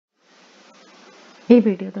ಈ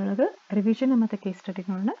ವಿಡಿಯೋದೊಳಗೆ ರಿವಿಷನ್ ಮತ್ತು case study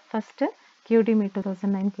ನೋಡೋಣ. First QD May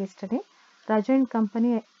 2009 case study. Raju and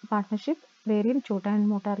company partnership wherein Chota and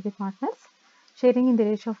Mota are the partners, sharing in the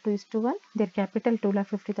ratio of 2:1. Their capital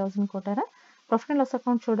 2,50,000 kotara. Profit and loss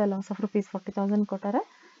account showed a loss of rupees 40,000 kotara.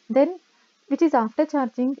 Then, which is after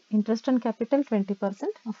charging interest on capital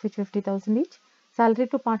 20%, of which 50,000 each. Salary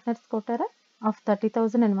to partners kotara of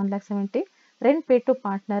 30,000 and 1,70,000. Rent paid to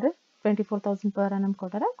partner 24,000 per annum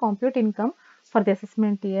kotara. Compute income for the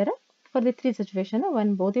assessment year. For the three situations, when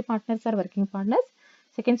both the partners are working partners.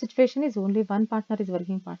 Second situation is only one partner is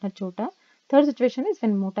working partner, Chota. Third situation is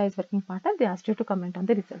when Mota is working partner. They asked you to comment on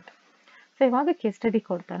the result. So, ivaga case study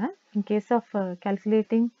kodtara. In case of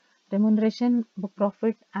calculating remuneration, book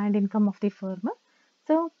profit and income of the firm.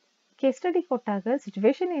 So, case study kottaga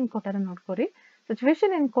situation in kotara nodkori.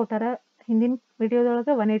 Situation in kotara ಹಿಂದಿನ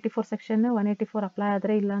ವಿಡಿಯೋದೊಳಗೆ 184 section 184 apply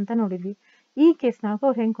ಆದರೆ ಇಲ್ಲ ಅಂತ ನೋಡಿದ್ವಿ. ಈ ಕೇಸ್ನಾಗ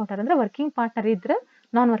ಅವ್ರು ಹೆಂಗೆ ಕೊಟ್ಟಾರ ಅಂದ್ರೆ ವರ್ಕಿಂಗ್ ಪಾರ್ಟ್ನರ್ ಇದ್ರೆ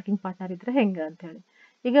ನಾನ್ ವರ್ಕಿಂಗ್ ಪಾರ್ಟ್ನರ್ ಇದ್ರೆ ಹೆಂಗೆ ಅಂತೇಳಿ.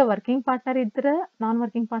 ಈಗ ವರ್ಕಿಂಗ್ ಪಾರ್ಟ್ನರ್ ಇದ್ರೆ ನಾನ್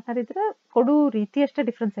ವರ್ಕಿಂಗ್ ಪಾರ್ಟ್ನರ್ ಇದ್ರೆ ಕೊಡು ರೀತಿ ಅಷ್ಟೇ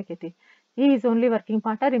ಡಿಫ್ರೆನ್ಸ್ ಆಕೈತಿ. ಈ is only working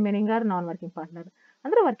partner, remaining R non working partner.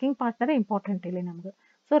 ಅಂದ್ರೆ ವರ್ಕಿಂಗ್ ಪಾರ್ಟ್ನರ್ ಇಂಪಾರ್ಟೆಂಟ್ ಇಲ್ಲಿ ನಮ್ಗೆ.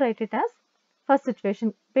 So right it as first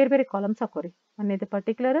situation. ಬೇರೆ ಬೇರೆ ಕಾಲಮ್ಸ್ ಹಾಕೋರಿ. ಒಂದೇದು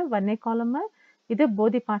ಪರ್ಟಿಕ್ಯುಲರ್ ಒಂದೇ ಕಾಲಮ್ ಇದು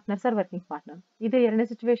ಬೋದಿ ಪಾರ್ಟ್ನರ್ಸ್ ಆರ್ ವರ್ಕಿಂಗ್ ಪಾರ್ಟ್ನರ್. ಇದು ಎರಡನೇ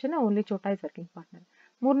situation only Chhota is working partner.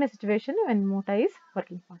 ಮೂರನೇ situation when ಮೋಟಾ is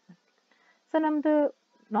working partner. So ನಮ್ದು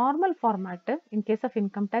normal format in case of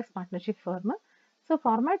income tax partnership firm. So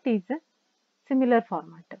format is similar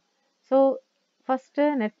format. So first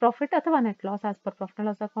net profit ಅಥವಾ net loss as per profit and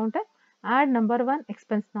loss account. Odd number 1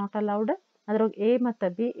 expense not allowed. ಅದ್ರಾಗ A ಮತ್ತು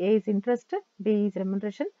B. A is interest, B is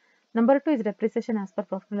remuneration. Number 2 is depreciation as per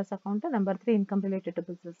profit and loss account. Number 3 income related to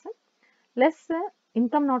business. Less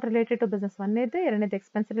income not related to business ಒಂದೇದು, ಎರಡನೇದು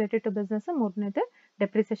expense related to business, ಮೂರನೇದು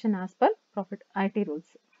depreciation as per profit IT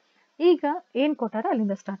rules. ಈಗ ಏನು ಕೊಟ್ಟಾರ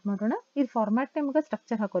ಅಲ್ಲಿಂದ start ಮಾಡೋಣ. ಇದು format ನಿಮ್ಗೆ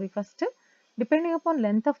structure ಹಾಕೋರಿ. First depending upon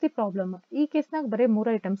length of the problem. ಈ ಕೇಸ್ನಾಗ ಬರೀ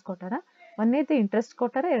 3 ಐಟಮ್ಸ್ ಕೊಟ್ಟಾರ. ಒಂದೇದು ಇಂಟ್ರೆಸ್ಟ್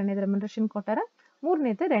ಕೊಟ್ಟಾರ, ಎರಡನೇದು ರೆಮ್ಯುನರೇಷನ್ ಕೊಟ್ಟಾರ,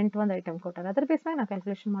 ಮೂರನೇದು ರೆಂಟ್ ಒಂದು ಐಟಮ್ ಕೊಟ್ಟಾರ. ಅದ್ರ ಬೇಸ್ನಾಗ ನಾವು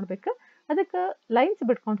ಕ್ಯಾಲ್ಕುಲೇಷನ್ ಮಾಡ್ಬೇಕು. ಅದಕ್ಕೆ ಲೈನ್ಸ್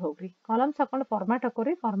ಬಿಟ್ಕೊಂಡು ಹೋಗ್ರಿ. ಕಾಲಮ್ಸ್ ಹಾಕೊಂಡು ಫಾರ್ಮ್ಯಾಟ್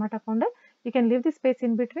ಹಾಕೋರಿ. ಫಾರ್ಮ್ಯಾಟ್ ಹಾಕೊಂಡು you can leave the space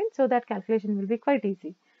in between so that calculation will be quite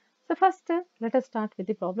easy. So first, let us start with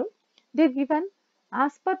the problem. They are given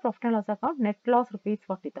as per profit and loss account net loss rupees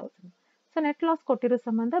 40,000. So net loss ಕೊಟ್ಟಿರೋ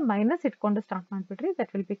ಸಂಬಂಧ minus ಇಟ್ಕೊಂಡು start ಮಾಡಿಬಿಟ್ರಿ.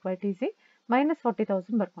 That will be quite easy. Minus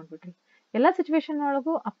 40,000 ಬರ್ಕೊಂಡ್ಬಿಟ್ರಿ. ಎಲ್ಲ situation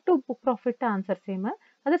ಒಳಗೂ up to book profit answer same.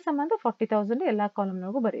 ಅದ್ರ ಸಂಬಂಧ 40,000 ಎಲ್ಲ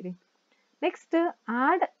ಕಾಲಮ್ನಾಗೂ ಬರೀರಿ. Next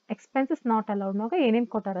add expenses not ಅಲೌಡ್ನಾಗ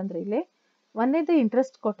ಏನೇನು ಕೊಟ್ಟಾರ ಅಂದ್ರೆ ಇಲ್ಲಿ ಒಂದೇದು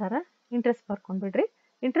ಇಂಟ್ರೆಸ್ಟ್ ಕೊಟ್ಟಾರ. Interest ಬರ್ಕೊಂಡ್ಬಿಡ್ರಿ.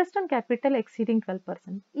 Interest on capital exceeding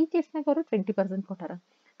 12%. ಈ ಕೇಸ್ನಾಗ ಅವರು 20% ಕೊಟ್ಟಾರ.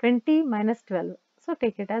 20 minus 12. So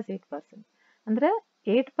take it as 8%. ಅಂದ್ರೆ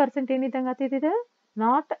 8% ಏನಿದ್ದಂಗೆ ಆತಿದೆ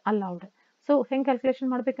ನಾಟ್ ಅಲೌಡ್. ಸೊ ಹೆಂಗೆ calculation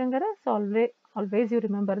ಮಾಡ್ಬೇಕಂಗಾರೆ so always you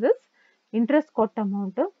remember this. Interest ಕೊಟ್ಟ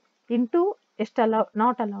ಅಮೌಂಟ್ ಇಂಟು ಎಷ್ಟು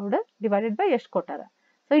ನಾಟ್ ಅಲೌಡ್ ಡಿವೈಡೆಡ್ ಬೈ ಎಷ್ಟು ಕೊಟ್ಟಾರ.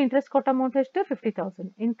 ಸೊ ಇಂಟ್ರೆಸ್ಟ್ ಕೊಟ್ಟ ಅಮೌಂಟ್ ಎಷ್ಟು 50,000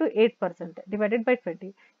 ಇಂಟು 8% ಡಿವೈಡೆಡ್ ಬೈ 20.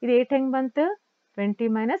 ಇದು 8 ಹೆಂಗೆ ಬಂತು 20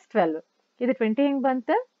 minus 12. ಇದು 20 ಹೆಂಗೆ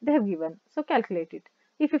ಬಂತು they have given. So calculate it.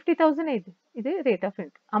 ಈ 50,000 ಇದು rate of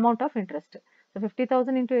amount of interest. So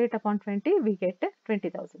 50,000 into 8 upon 20, we get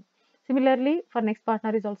 20,000. Similarly, for next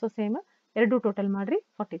partner is also same. ಎರಡು ಟೋಟಲ್ ಮಾಡ್ರಿ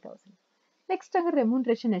 40,000. ನೆಕ್ಸ್ಟ್ ಹಂಗೆ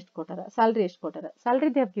ರೆಮ್ಯುನರೇಷನ್ ಎಷ್ಟು ಕೊಟ್ಟಾರ, ಸ್ಯಾಲ್ರಿ ಎಷ್ಟು ಕೊಟ್ಟಾರ. Salary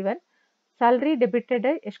they have given. Salary debited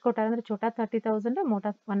ಎಷ್ಟು ಕೊಟ್ಟಾರ ಅಂದ್ರೆ ಚೋಟಾ 30,000,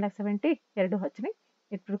 ಮೋಟಾ 1,70,000 ಎರಡು ಹಚ್ಚಿನಿ.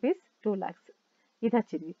 It rupees 2 lakhs. ಇದು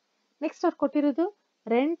ಹಚ್ಚಿದ್ವಿ. ನೆಕ್ಸ್ಟ್ ಅವ್ರು ಕೊಟ್ಟಿರೋದು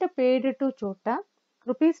rent paid to Chhota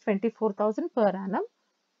rupees 24,000 per annum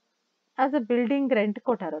as a building rent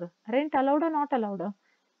ಕೊಟ್ಟಾರ. Rent allowed not allowed.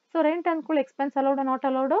 So rent ಅನ್ಕೊಳ್ಳಿ expense allowed not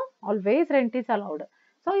allowed. Always rent is allowed.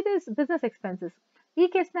 So ಇದು ಇಸ್ ಬಿಸ್ನೆಸ್ ಎಕ್ಸ್ಪೆನ್ಸಸ್. ಈ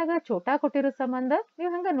ಕೇಸ್ನಾಗ ಚೋಟಾ ಕೊಟ್ಟಿರೋ ಸಂಬಂಧ ನೀವು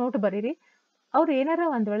ಹಂಗೆ ನೋಟ್ ಬರೀರಿ. ಅವ್ರು ಏನಾರ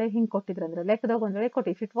ಒಂದ್ ವೇಳೆ ಹಿಂಗೆ ಕೊಟ್ಟಿದ್ರಂದ್ರೆ ಲೆಕ್ಕದಾಗ ಒಂದ್ ವೇಳೆ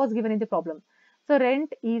ಕೊಟ್ಟಿ if it was given in the problem. So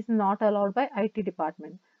rent is not allowed by IT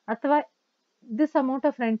department ಅಥವಾ this amount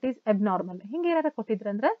of rent is abnormal ಹಿಂಗೆ ಏನಾರ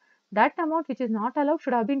ಕೊಟ್ಟಿದ್ರಂದ್ರೆ that amount which is not allowed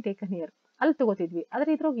should have been taken here. ಅಲ್ಲಿ ತಗೋತಿದ್ವಿ.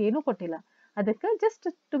 ಆದ್ರೆ ಇದ್ರಾಗ ಏನೂ ಕೊಟ್ಟಿಲ್ಲ. ಅದಕ್ಕೆ just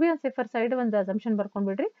to B on safer side ಒಂದು assumption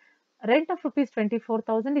ಬರ್ಕೊಂಡ್ಬಿಡ್ರಿ. Rent of rupees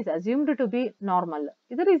 24,000 is assumed to be normal.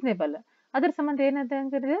 ಇದು ರೀಸನೇಬಲ್. ಅದ್ರ ಸಂಬಂಧ ಏನಂತ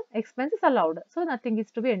ಅಂದ್ರೆ expenses allowed. So nothing is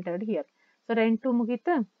to B entered here. So rent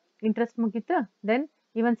ಮುಗೀತು, ಇಂಟ್ರೆಸ್ಟ್ ಮುಗೀತು, then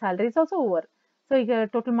even salary is also over. So ಈಗ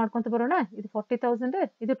total ಮಾಡ್ಕೊಂತ ಬರೋಣ. ಇದು 40,000,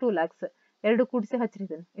 ಇದು 2 lakhs. ಎರಡು ಕೂಡಿಸಿ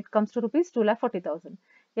ಹಚ್ಚಿರಿದನ್ ಇಟ್ ಕಮ್ಸ್ ಟು rupees 2,40,000.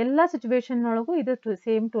 ಎಲ್ಲ ಸಿಚುವೇಶನ್ ಒಳಗೂ ಇದು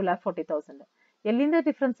ಸೇಮ್ 2,40,000. ಎಲ್ಲಿಂದ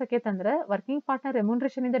ಡಿಫ್ರೆನ್ಸ್ ಆಕೈತೆ ಅಂದ್ರೆ ವರ್ಕಿಂಗ್ ಪಾರ್ಟ್ನರ್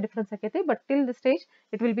ರೆಮ್ಯುನರೇಷನ್ ಇಂದ ಡಿಫ್ರೆನ್ಸ್ ಆಕೈತಿ. But till the stage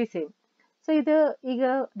it will be same. So ಇದು ಈಗ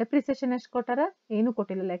ಡೆಪ್ರಿಸಿಯೇಷನ್ ಎಷ್ಟು ಕೊಟ್ಟಾರ ಏನು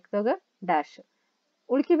ಕೊಟ್ಟಿಲ್ಲ. ಲೆಕ್ಕದಾಗ ಡ್ಯಾಶ್.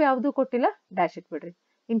 ಉಳ್ಕಿವ್ ಯಾವುದು ಕೊಟ್ಟಿಲ್ಲ dash ಇಟ್ಬಿಡ್ರಿ.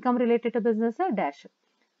 Income related to business dash.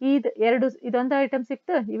 ಇದೊಂದು ಐಟಮ್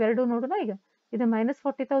ಸಿಕ್ತು. ಇವೆರಡು ನೋಡೋಣ. ಈಗ ಇದು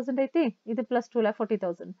 -40,000 ಐತಿ, ಇದು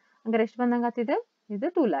 +2,40,000. ಹಂಗಾರೆ ಎಷ್ಟು ಬಂದಂಗೆ ಆತಿದೆ ಇದು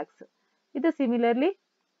 2 lakhs. ಇದು similarly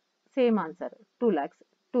same answer 2 lakhs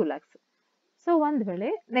 2 lakhs. So ಒಂದು ವೇಳೆ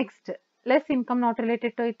next less income not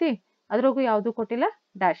related to ಐತಿ, ಅದ್ರಾಗೂ ಯಾವುದು ಕೊಟ್ಟಿಲ್ಲ,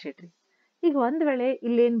 ಡ್ಯಾಶ್ ಇಟ್ರಿ. ಈಗ ಒಂದು ವೇಳೆ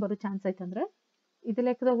ಇಲ್ಲೇನು ಬರೋ ಚಾನ್ಸ್ ಐತಂದ್ರೆ ಇದು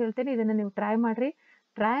ಲೆಕ್ಕದಾಗ ಹೇಳ್ತೇನೆ, ಇದನ್ನು ನೀವು ಟ್ರೈ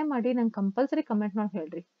ಮಾಡಿ ನಂಗೆ ಕಂಪಲ್ಸರಿ ಕಮೆಂಟ್ ಮಾಡಿ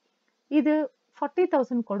ಹೇಳ್ರಿ. ಇದು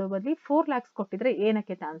 40,000 ಕೊಡೋ ಬದಲಿ 4 lakhs ಕೊಟ್ಟಿದ್ರೆ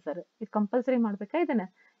ಏನಕ್ಕೈತೆ ಆನ್ಸರ್? ಇದು ಕಂಪಲ್ಸರಿ ಮಾಡ್ಬೇಕಾ? ಇದನ್ನ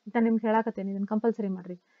ನಿಮ್ಗೆ ಹೇಳಾಕತ್ತೇನೆ, ಇದನ್ನ ಕಂಪಲ್ಸರಿ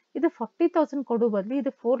ಮಾಡ್ರಿ. ಇದು 40,000 ಕೊಡೋ ಬದಲಿ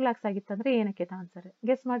ಇದು 4 lakhs ಆಗಿತ್ತಂದ್ರೆ ಏನಕ್ಕೈತೆ ಆನ್ಸರ್?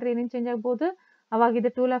 ಗೆಸ್ ಮಾಡ್ರಿ, ಏನೇನು ಚೇಂಜ್ ಆಗ್ಬೋದು? ಅವಾಗ ಇದು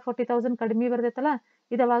 2,40,000 ಕಡಿಮೆ ಬರ್ತೈತಲ್ಲ,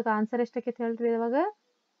 ಇದು ಅವಾಗ ಆನ್ಸರ್ ಎಷ್ಟಕ್ಕೈತೆ ಹೇಳ್ರಿ? ಅವಾಗ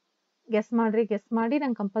ಗೆಸ್ ಮಾಡಿ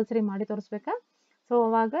ನಂಗೆ ಕಂಪಲ್ಸರಿ ಮಾಡಿ ತೋರಿಸ್ಬೇಕಾ? ಸೊ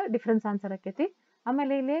ಅವಾಗ ಡಿಫ್ರೆನ್ಸ್ ಆನ್ಸರ್ ಆಕೈತಿ.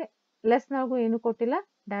 ಆಮೇಲೆ ಇಲ್ಲಿ ಲೆಸ್ನಾಗೂ ಏನು ಕೊಟ್ಟಿಲ್ಲ,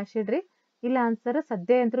 ಡ್ಯಾಶ್ ಇಡ್ರಿ. ಇಲ್ಲ ಆನ್ಸರ್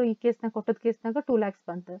ಸದ್ಯ ಅಂತರೂ ಈ ಕೇಸ್ನಾಗ ಕೊಟ್ಟದ ಕೇಸ್ನಾಗ 2 lakhs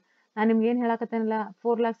ಬಂತು. ನಾನು ನಿಮ್ಗೆ ಏನು ಹೇಳಕತ್ತೇನಲ್ಲ,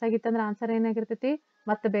 4 lakhs ಆಗಿತ್ತಂದ್ರೆ ಆನ್ಸರ್ ಏನಾಗಿರ್ತೈತಿ,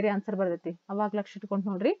 ಮತ್ತೆ ಬೇರೆ ಆನ್ಸರ್ ಬರ್ತೈತಿ. ಅವಾಗ ಲಕ್ಷ ಇಟ್ಕೊಂಡು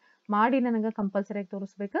ನೋಡ್ರಿ, ಮಾಡಿ ನನಗೆ ಕಂಪಲ್ಸರಿಯಾಗಿ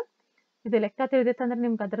ತೋರಿಸ್ಬೇಕು. ಇದು ಲೆಕ್ಕ ತಿಳಿದೈತಂದ್ರೆ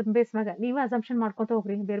ನಿಮ್ಗೆ ಅದ್ರ ಬೇಸ್ ಮ್ಯಾಗ ನೀವು ಅಸಂಪ್ಷನ್ ಮಾಡ್ಕೊತ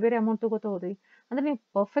ಹೋಗ್ರಿ, ಬೇರೆ ಬೇರೆ ಅಮೌಂಟ್ ತಗೋತ ಹೋಗ್ರಿ, ಅಂದ್ರೆ ನೀವು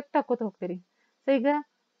ಪರ್ಫೆಕ್ಟ್ ಹಾಕೋತ ಹೋಗ್ತೀರಿ. ಸೊ ಈಗ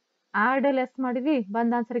ಆಡ್ ಲೆಸ್ ಮಾಡಿದ್ವಿ,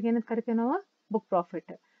 ಬಂದ ಆನ್ಸರ್ಗೆ ಏನಂತ ಕರಿತೀವಿ ನಾವು? Book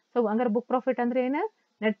profit. ಸೊ ಹಂಗಾರೆ ಬುಕ್ ಪ್ರಾಫಿಟ್ ಅಂದ್ರೆ ಏನು?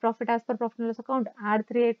 Net profit as per profit loss account, add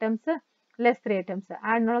 3 items, less 3 items.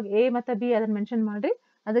 ಆಡ್ನೊಳಗೆ A ಮತ್ತು ಬಿ ಅದನ್ನ ಮೆನ್ಷನ್ ಮಾಡ್ರಿ,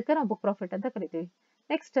 ಅದಕ್ಕೆ ನಾವು ಬುಕ್ ಪ್ರಾಫಿಟ್ ಅಂತ ಕರಿತೀವಿ.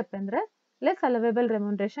 ನೆಕ್ಸ್ಟ್ ಸ್ಟೆಪ್ ಅಂದ್ರೆ less ಅಲವೇಬಲ್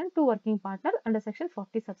remuneration to working partner under section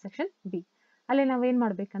 40 subsection B. ಅಲ್ಲಿ ನಾವೇನ್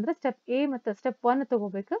ಮಾಡ್ಬೇಕಂದ್ರೆ ಸ್ಟೆಪ್ ಎ ಮತ್ತು ಸ್ಟೆಪ್ 1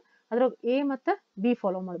 ತಗೋಬೇಕು, ಅದ್ರೊಳಗೆ ಎ ಮತ್ತು ಬಿ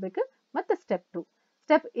ಫಾಲೋ ಮಾಡ್ಬೇಕು. ಮತ್ತೆ ಸ್ಟೆಪ್ 2,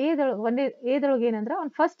 ಸ್ಟೆಪ್ ಎದೊಳಗೆ ಏನಂದ್ರೆ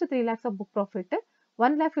on first 3 lakhs of book profit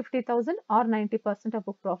 1,50,000 R 90% of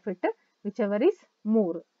book profit which ever is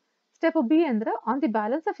more. Step B ಅಂದ್ರೆ on the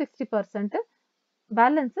balance of 60%,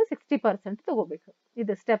 balance 60% ತಗೋಬೇಕು.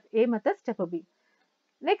 ಇದು ಸ್ಟೆಪ್ ಎ ಮತ್ತು step B.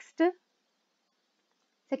 Next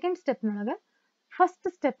second ಸ್ಟೆಪ್ನೊಳಗೆ first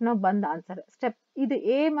ಸ್ಟೆಪ್ನಾಗ ಬಂದ answer, step ಇದು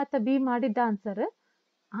A ಮತ್ತು B ಮಾಡಿದ್ದ answer,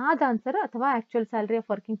 ಆದ answer ಅಥವಾ actual salary of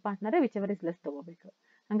working partner which ever is less ತಗೋಬೇಕು.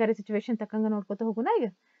 ಹಂಗಾರೆ ಸಿಚುವೇಶನ್ ತಕ್ಕಂಗೆ ನೋಡ್ಕೊತ ಹೋಗೋಣ. ಈಗ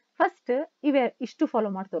ಫಸ್ಟ್ ಇಷ್ಟು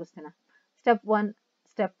ಫಾಲೋ ಮಾಡಿ ತೋರಿಸ್ತೇನೆ. Step 1,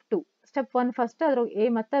 step 2. ಸ್ಟೆಪ್ 1 ಫಸ್ಟ್, ಅದ್ರೊಳಗೆ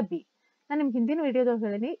ಎ ಮತ್ತು ಬಿ. ನಾನು ನಿಮ್ಗೆ ಹಿಂದಿನ ವಿಡಿಯೋದಾಗ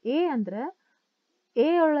ಹೇಳಿನಿ, ಎ ಅಂದ್ರೆ ಎ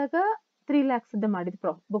ಒಳಗೆ 3 lakhs ಮಾಡಿದ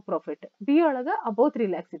ಬುಕ್ ಪ್ರಾಫಿಟ್, ಬಿ ಒಳಗೆ ಅಬೌವ್ 3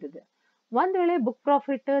 lakhs ಇದ್ದದ್ದು. ಒಂದ್ ವೇಳೆ book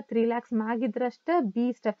profit 3 lakhs ಮ್ಯಾಗಿದ್ರಷ್ಟೇ B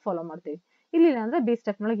step follow ಮಾಡ್ತೀವಿ, ಇಲ್ಲ ಅಂದ್ರೆ ಬಿ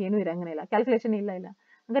ಸ್ಟೆಪ್ನೊಳಗೆ ಏನೂ ಇರಂಗಿಲ್ಲ, ಕ್ಯಾಲ್ಕುಲೇಷನ್ ಇಲ್ಲ.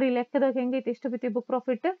 ಹಂಗಾರೆ ಈ ಲೆಕ್ಕದಾಗ ಹೆಂಗೈತಿ, ಎಷ್ಟು ಬಿತ್ತಿ ಬುಕ್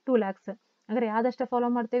ಪ್ರಾಫಿಟ್ 2 lakhs. ಹಂಗಾರೆ ಯಾವ್ದಷ್ಟೇ ಫಾಲೋ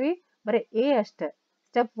ಮಾಡ್ತೇವಿ? ಬರೀ ಎ ಅಷ್ಟೇ,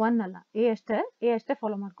 ಸ್ಟೆಪ್ 1 ಅಲ್ಲ, ಎ ಅಷ್ಟೇ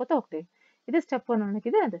ಫಾಲೋ ಮಾಡ್ಕೋತ ಹೋಗ್ತೀವಿ. ಇದು ಸ್ಟೆಪ್ 1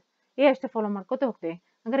 ಅನ್ನೋಕ್ಕಿದೆ, ಅದು ಎ ಅಷ್ಟೇ ಫಾಲೋ ಮಾಡ್ಕೋತ ಹೋಗ್ತೀವಿ.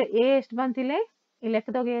 ಹಂಗಾರೆ ಎ ಎಷ್ಟು ಬಂತಿಲ್ಲ, ಈ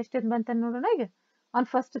ಲೆಕ್ಕದಾಗ ಎಷ್ಟು ಬಂತ ನೋಡೋಣ. ಈಗ on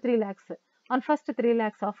first 3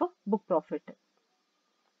 lakhs of book profit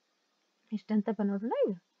ಎಷ್ಟಂತ ನೋಡೋಣ.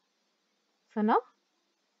 ಈಗ ಸೊ ನಾವು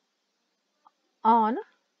ಆನ್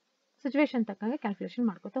ಸಿಚುವೇಶನ್ ತಕ್ಕಂಗೆ ಕ್ಯಾಲ್ಕುಲೇಷನ್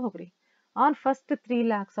ಮಾಡ್ಕೋತ ಹೋಗ್ರಿ. On first 3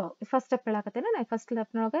 lakhs first step ಹೇಳಕತ್ತೇನೆ ನಾ. ಫಸ್ಟ್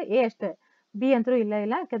ಸ್ಟೆಪ್ನೊಳಗೆ ಎ ಅಷ್ಟೇ, ಬಿ ಅಂತೂ ಇಲ್ಲ,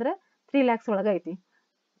 ಯಾಕಂದ್ರೆ 3 lakhs ಒಳಗೆ ಐತಿ.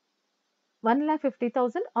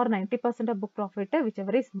 1,50,000 R 90% of book profit which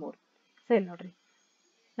ever is more. So ಇಲ್ಲಿ ನೋಡ್ರಿ,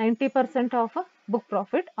 90% of book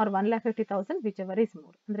profit or 1,50,000 which ever is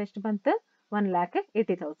more ಅಂದ್ರೆ ಎಷ್ಟು ಬಂತು?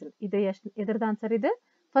 1,80,000. ಇದು ಎಷ್ಟು ಎದ್ರದ್ದು ಆನ್ಸರ್? ಇದು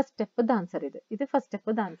ಫಸ್ಟ್ ಸ್ಟೆಪ್ದ ಆನ್ಸರ್. ಇದು ಫಸ್ಟ್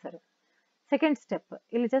ಸ್ಟೆಪ್ದ ಆನ್ಸರ್. ಸೆಕೆಂಡ್ ಸ್ಟೆಪ್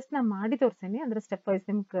ಇಲ್ಲಿ ಜಸ್ಟ್ ನಾ ಮಾಡಿ ತೋರಿಸೇನಿ, ಅಂದ್ರೆ ಸ್ಟೆಪ್ ವೈಸ್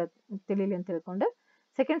ನಿಮ್ಗೆ ತಿಳಿಲಿ ಅಂತ ತಿಳ್ಕೊಂಡು.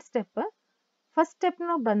 ಸೆಕೆಂಡ್ ಸ್ಟೆಪ್ ಫಸ್ಟ್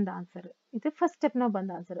ಸ್ಟೆಪ್ನಾಗ ಬಂದ ಆನ್ಸರ್, ಇದು ಫಸ್ಟ್ ಸ್ಟೆಪ್ನಾಗ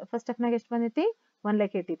ಬಂದ ಆನ್ಸರ್. ಫಸ್ಟ್ ಸ್ಟೆಪ್ನಾಗ ಎಷ್ಟು ಬಂದೈತಿ?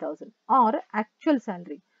 1,80,000 R actual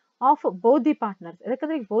salary of both the partners.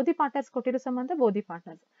 ಯಾಕಂದ್ರೆ ಈಗ ಬೋತ್ ದಿ ಪಾರ್ಟ್ನರ್ಸ್ ಕೊಟ್ಟಿರೋ ಸಂಬಂಧ both the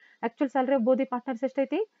partners. Actual salary of both the partners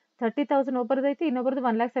ಎಷ್ಟೈತಿ? 30,000 ಒಬ್ಬರದೈತಿ, ಇನ್ನೊಬ್ಬರದು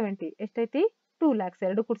 1,70,000 ಎಷ್ಟೈತಿ? 2 lakhs.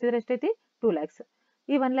 ಎರಡು ಕೂಡಿಸಿದ್ರೆ ಎಷ್ಟೈತಿ? 2 lakhs.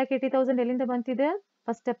 ಈ 1,80,000 ಎಲ್ಲಿಂದ ಬಂತಿದೆ?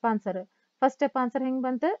 First step answer. First step answer ಹೆಂಗ್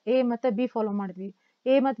ಬಂತು? ಎ ಮತ್ತು ಬಿ ಫಾಲೋ ಮಾಡಿದ್ವಿ.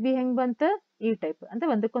 ಎ ಮತ್ತು ಬಿ ಹೆಂಗ್ ಬಂತು? ಈ ಟೈಪ್ ಅಂದ್ರೆ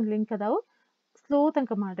ಒಂದಕ್ಕೊಂದು ಲಿಂಕ್ ಅದಾವು. ಸ್ಲೋ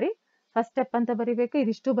ತನಕ ಮಾಡ್ರಿ. ಫಸ್ಟ್ ಸ್ಟೆಪ್ ಅಂತ ಬರಿಬೇಕು,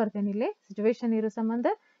 ಇದಿಷ್ಟು ಬರ್ತೇನೆ ಇಲ್ಲಿ ಸಿಚುವೇಶನ್ ಇರೋ ಸಂಬಂಧ.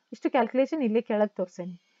 ಇಷ್ಟು ಕ್ಯಾಲ್ಕುಲೇಷನ್ ಇಲ್ಲಿ ಕೆಳಗೆ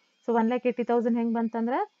ತೋರಿಸೇನಿ. ಸೊ 1,80,000 ಹೆಂಗ್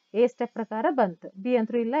ಬಂತಂದ್ರೆ ಎ ಸ್ಟೆಪ್ ಪ್ರಕಾರ ಬಂತು. ಬಿ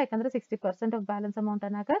ಅಂತೂ ಇಲ್ಲ, ಯಾಕಂದ್ರೆ 60% ಆಫ್ ಬ್ಯಾಲೆನ್ಸ್ ಅಮೌಂಟ್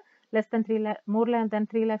ಅನ್ನಕ less than 3 lakhs, more than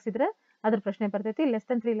 3 lakhs ಇದ್ರೆ ಅದ್ರ ಪ್ರಶ್ನೆ ಬರ್ತೈತಿ. ಲೆಸ್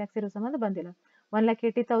ದನ್ 3 lakhs ಇರೋ ಸಂಬಂಧ ಬಂದಿಲ್ಲ.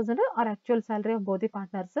 1,80,000 R actual salary of both the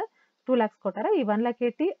partners 2 lakhs ಕೊಟ್ಟಾರ. ಈ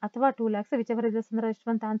 1,80,000 ಅಥವಾ 2 lakhs ವಿಚ್ ಎವರ್ ಇಸ್ ಅಂದ್ರೆ ಎಷ್ಟು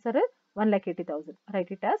ಬಂತ ಆನ್ಸರ್? 1,80,000.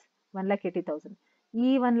 Right it as 1,80,000.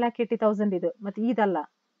 ಈ 1,80,000 ಇದು ಮತ್ತೆ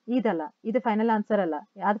ಇದಲ್ಲ, ಇದು ಫೈನಲ್ ಆನ್ಸರ್ ಅಲ್ಲ.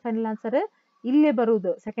 ಯಾವ್ದು ಫೈನಲ್ ಆನ್ಸರ್? ಇಲ್ಲೇ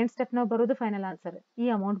ಬರುವುದು, ಸೆಕೆಂಡ್ ಸ್ಟೆಪ್ನಾಗ ಬರುವುದು ಫೈನಲ್ ಆನ್ಸರ್. ಈ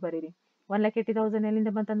ಅಮೌಂಟ್ ಬರೀರಿ. 1,80,000 ಎಲ್ಲಿಂದ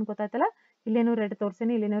ಬಂತಂದು ಗೊತ್ತಾಯ್ತಲ್ಲ. ಇಲ್ಲೇನೂ red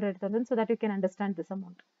ತೋರಿಸೇನಿ, ಇಲ್ಲೇನೂ red ತೋರಿಸೇನಿ, so that you can understand this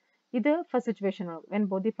amount. ಇದು ಫಸ್ಟ್ ಸಿಚುವೇಶನ್ ಒಳಗೆ when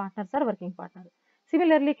both the partners are working partner.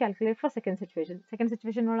 Similarly calculate for second situation. Second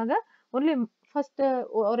situation ಒಳಗೆ ಓನ್ಲಿ ಫಸ್ಟ್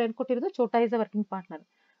ಅವ್ರು ಏನು ಕೊಟ್ಟಿರೋದು? ಚೋಟಾ is a working partner.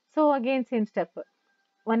 So again same step.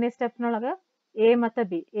 1ನೇ ಸ್ಟೆಪ್ನೊಳಗೆ A ಮತ್ತು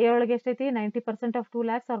B. A ಒಳಗೆ ಎಷ್ಟೈತಿ? 90% of 2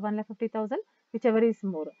 lakhs R 1,50,000 which ever is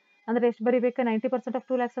more. ಅಂದ್ರೆ ಎಷ್ಟು ಬರೀಬೇಕು? 90% ಆಫ್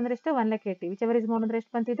 2 lakhs ಅಂದ್ರೆ ಎಷ್ಟು? 1,80,000 ವಿಚ್ ಎವರ್ ಈಸ್ ಮೋರ್ ಅಂದ್ರೆ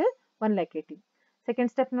ಎಷ್ಟು ಬಂತಿದ್ದು? 1,80,000.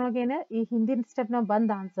 ಸೆಕೆಂಡ್ ಸ್ಟೆಪ್ನೊಳಗೆ ಏನು ಈ ಹಿಂದಿನ ಸ್ಟೆಪ್ನ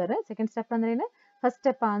ಬಂದ್ ಆನ್ಸರ್. ಸೆಕೆಂಡ್ ಸ್ಟೆಪ್ ಅಂದ್ರೆ ಏನು, first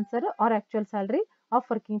step answer R actual salary of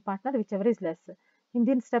working partner which ever is less.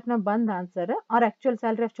 ಹಿಂದಿನ ಸ್ಟೆಪ್ನ ಬಂದ್ answer R actual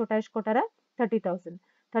salary of Chota ಎಷ್ಟು ಕೊಟ್ಟಾರ 30,000.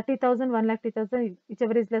 30,000 1,30,000 ವಿಚ್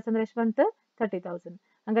ಎವರ್ ಇಸ್ ಲೆಸ್ ಅಂದ್ರೆ ಎಷ್ಟು ಬಂತು 30,000.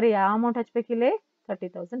 ಹಂಗಾರೆ ಯಾವ ಅಮೌಂಟ್ ಹಚ್ಬೇಕಿಲ್ಲೇ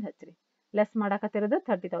 30,000 ಹಚ್ಚ್ರಿ. ಲೆಸ್ ಮಾಡಾಕತ್ತಿರೋದು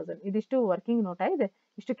 30,000. ಇದಿಷ್ಟು ವರ್ಕಿಂಗ್ ನೋಟ ಇದೆ,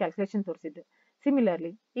 ಇಷ್ಟು ಕ್ಯಾಲ್ಕುಲೇಷನ್ ತೋರಿಸಿದ್ದು.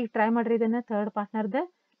 ಸಿಮಿಲರ್ಲಿ ಈಗ ಟ್ರೈ ಮಾಡ್ರಿ ಇದನ್ನ third ಪಾರ್ಟ್ನರ್ದ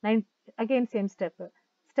again same step.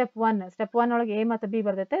 Step one ಒಳಗೆ ಎ ಮತ್ತು ಬಿ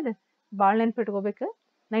ಬರ್ತೈತೆ, ಇದು ಭಾಳ ನೆನ್ಪಿಟ್ಕೋಬೇಕು.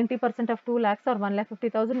 90% of 2 lakhs or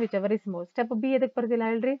 1,50,000 which ever is more. Step B ಎದಕ್ಕೆ ಬರ್ದಿಲ್ಲ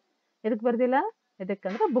ಹೇಳ್ರಿ, ಎದಕ್ಕೆ ಬರ್ದಿಲ್ಲ,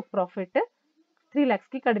 ಎದಕ್ಕಂದ್ರೆ ಬುಕ್ ಪ್ರಾಫಿಟ್ 3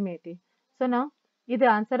 lakhsಗೆ ಕಡಿಮೆ ಐತಿ. ಸೊ ನಾವು ಇದು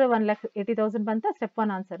ಆನ್ಸರ್ 1,80,000 ಬಂತ. Step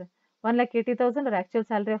one answer 1,80,000 actual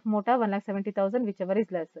salary of ಮೋಟಾ 1,70,000 which ever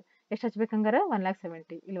is less. ಎಷ್ಟು ಹಚ್ಬೇಕಂಗಾರ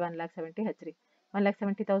 1,70,000. ಇಲ್ಲಿ 1,70,000 ಹಚ್ಚ್ರಿ.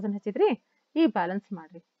 1,70,000 ಹಚ್ಚಿದ್ರಿ. ಈ ಬ್ಯಾಲೆನ್ಸ್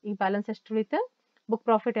ಮಾಡ್ರಿ. ಈ ಬ್ಯಾಲೆನ್ಸ್ ಎಷ್ಟು ಉಳಿತು, ಬುಕ್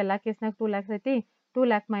ಪ್ರಾಫಿಟ್ ಎಲ್ಲ ಕೇಸ್ನಾಗ 2 lakhs ಐತಿ. 2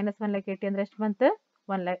 lakh minus 1,80,000 ಅಂದ್ರೆ ಎಷ್ಟು ಬಂತು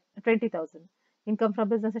 1,20,000. ಇನ್ಕಮ್ ಫ್ರಮ್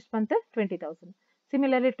ಬಿಸ್ನೆಸ್ ಎಷ್ಟು ಬಂತು 20,000.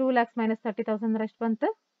 ಸಿಮಿಲರ್ಲಿ 2 lakhs minus 30,000 ಅಂದ್ರೆ ಎಷ್ಟು ಬಂತು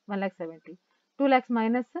 1,70,000. 2 lakhs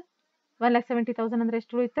minus 1,70,000 ಅಂದ್ರೆ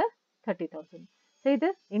ಎಷ್ಟು ಉಳಿತು 30,000. ಸೊ ಇದು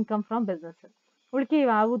ಇನ್ಕಮ್ ಫ್ರಮ್ ಬಿಸ್ನೆಸ್. ಉಳ್ಕಿ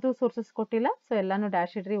ಯಾವುದು ಸೋರ್ಸಸ್ ಕೊಟ್ಟಿಲ್ಲ, ಸೊ ಎಲ್ಲಾನು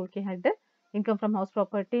ಡ್ಯಾಶ್ ಇಡ್ರಿ. ಉಳ್ಕಿ head income from house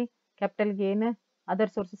property, capital gain,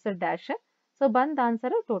 other sources dash. So ಬಂದ್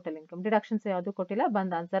ಆನ್ಸರ್ ಟೋಟಲ್ ಇನ್ಕಮ್. ಡಿಡಕ್ಷನ್ಸ್ ಯಾವುದು ಕೊಟ್ಟಿಲ್ಲ.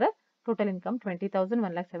 ಬಂದ್ ಆನ್ಸರ್ ಟೋಟಲ್ ಇನ್ಕಮ್ 20,000,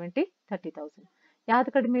 1,70,000, 30,000. ಯಾವ್ದು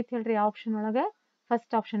ಕಡಿಮೆ ಐತಿ ಹೇಳ್ರಿ, ಯಾವ ಆಪ್ಷನ್ ಒಳಗೆ,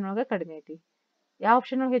 ಫಸ್ಟ್ ಆಪ್ಷನ್ ಒಳಗೆ ಕಡಿಮೆ ಐತಿ. ಯಾವ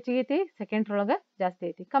ಆಪ್ಷನ್ ಒಳಗೆ ಹೆಚ್ಚಿಗೆ ಐತಿ, ಸೆಕೆಂಡ್ ಒಳಗೆ ಜಾಸ್ತಿ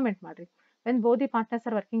ಐತಿ. ಕಮೆಂಟ್ ಮಾಡ್ರಿ. When both the partners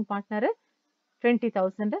are working partner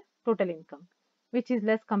 20,000 total income which is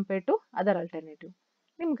less compared to other alternative.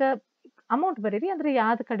 ನಿಮ್ಗೆ ಅಮೌಂಟ್ ಬರೀರಿ, ಅಂದ್ರೆ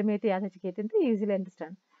ಯಾವ್ದು ಕಡಿಮೆ ಐತಿ ಯಾವ್ದು ಹೆಚ್ಚಿಗೆ ಐತಿ ಅಂತ easily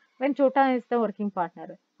understand. When Chhota is the working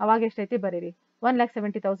partner ಅವಾಗ ಎಷ್ಟೈತಿ ಬರೀರಿ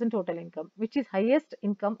 1,70,000 total income which is highest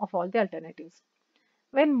income of all the alternatives.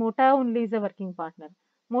 When ಮೋಟಾ only is a working partner,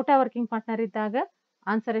 ಮೋಟಾ working partner ಇದ್ದಾಗ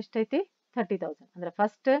ಆನ್ಸರ್ ಎಷ್ಟೈತಿ 30,000. ಅಂದ್ರೆ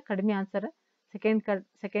ಫಸ್ಟ್ ಕಡಿಮೆ ಆನ್ಸರ್, ಸೆಕೆಂಡ್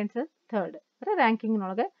ಥರ್ಡ್ ಅಂದ್ರೆ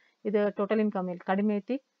ರ್ಯಾಂಕಿಂಗ್ನೊಳಗೆ ಇದು total income ಇಲ್ಲಿ ಕಡಿಮೆ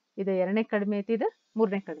ಐತಿ, ಇದು ಎರಡನೇ ಕಡಿಮೆ ಐತಿ, ಇದು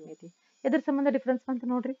ಮೂರನೇ ಕಡಿಮೆ ಐತಿ. ಎದ್ರ ಸಂಬಂಧ ಡಿಫ್ರೆನ್ಸ್ ಬಂತು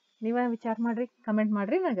ನೋಡ್ರಿ, ನೀವೇ ವಿಚಾರ ಮಾಡ್ರಿ, ಕಮೆಂಟ್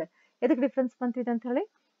ಮಾಡ್ರಿ ನನಗೆ ಎದಕ್ಕೆ ಡಿಫ್ರೆನ್ಸ್ ಬಂತಿದೆ ಅಂತ ಹೇಳಿ.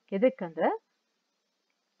 ಎದಕ್ಕಂದ್ರೆ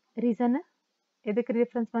ರೀಸನ್, ಎದಕ್ಕೆ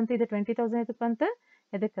ಡಿಫ್ರೆನ್ಸ್ ಬಂತು, ಇದು 20,000 ಎದಕ್ಕೆ ಬಂತು,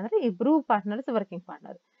 ಎದಕ್ಕಂದ್ರೆ ಇಬ್ರು ಪಾರ್ಟ್ನರ್ಸ್ ವರ್ಕಿಂಗ್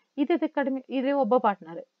ಪಾರ್ಟ್ನರ್. ಇದು ಕಡಿಮೆ, ಇದು ಒಬ್ಬ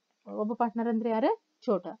ಪಾರ್ಟ್ನರ್ ಅಂದ್ರೆ ಯಾರು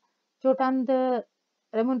ಚೋಟಾಂದ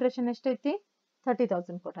ರೆಮ್ಯುನರೇಷನ್ ಎಷ್ಟೈತಿ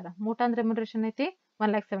 30,000 ಕೊಟ್ಟಾರ. ಮೋಟಾಂದ್ ರೆಮ್ಯುನರೇಷನ್ ಐತಿ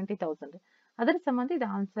 1,70,000. ಅದರ ಸಂಬಂಧ ಇದು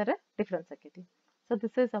ಆನ್ಸರ್ ಡಿಫ್ರೆನ್ಸ್ ಆಕೈತಿ. So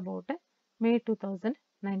this is about May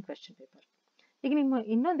 2009 question paper. ಈಗ ನಿಮ್ಮ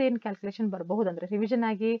ಇನ್ನೊಂದು ಏನು ಕ್ಯಾಲ್ಕುಲೇಷನ್ ಬರಬಹುದು ಅಂದ್ರೆ ರಿವಿಷನ್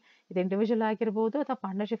ಆಗಿ ಇದು ಇಂಡಿವಿಜುವಲ್ ಆಗಿರ್ಬೋದು ಅಥವಾ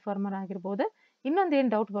ಪಾರ್ಟ್ನರ್ಶಿಪ್ ಫಾರ್ಮರ್ ಆಗಿರ್ಬೋದು. ಇನ್ನೊಂದು ಏನು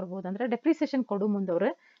ಡೌಟ್ ಬರ್ಬೋದು ಅಂದ್ರೆ ಡೆಪ್ರಿಸಿಯೇಷನ್ ಕೊಡು ಮುಂದವ್ರು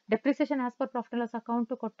depreciation as per profit and loss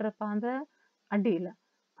account Kotrappa ಅಂದ್ರೆ ಅಡ್ಡಿ ಇಲ್ಲ,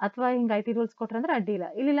 ಅಥವಾ ಹಿಂಗೆ ಐ ಟಿ ರೂಲ್ಸ್ ಕೊಟ್ರೆ ಅಂದ್ರೆ ಅಡ್ಡಿ ಇಲ್ಲ.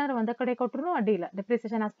 ಇಲ್ಲ ಅಂದ್ರೆ ಒಂದ ಕಡೆ ಕೊಟ್ಟರು ಅಡ್ಡಿ ಇಲ್ಲ,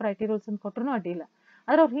 depreciation as per I T rules ಅಂತ ಕೊಟ್ಟರು ಅಡ್ಡಿ ಇಲ್ಲ.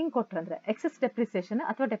 ಆದ್ರೆ ಅವ್ರು ಹಿಂಗೆ ಕೊಟ್ರಂದ್ರೆ ಎಕ್ಸೆಸ್ ಡೆಪ್ರಿಸಿಯೇಷನ್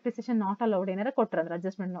ಅಥವಾ ಡೆಪ್ರಿಸಿಯೇಷನ್ ನಾಟ್ ಅಲೌಡ್ ಏನಾರ ಕೊಟ್ರಂದ್ರೆ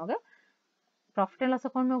ಅಡ್ಜಸ್ಟ್ಮೆಂಟ್ನಾಗ ಪ್ರಾಫಿಟ್ ಅಂಡ್ ಲಾಸ್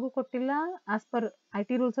ಅಕೌಂಟ್ನಾಗೂ ಕೊಟ್ಟಿಲ್ಲ, as per I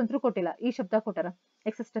T rules ಅಂತೂ ಕೊಟ್ಟಿಲ್ಲ, ಈ ಶಬ್ದ ಕೊಟ್ಟಾರ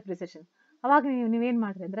ಎಕ್ಸೆಸ್ ಡೆಪ್ರಿಸಿಯೇಷನ್. ಅವಾಗ ನೀವೇನು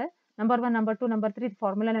ಮಾಡ್ರಿ ಅಂದ್ರೆ ನಂಬರ್ 1, ನಂಬರ್ 2, ನಂಬರ್ 3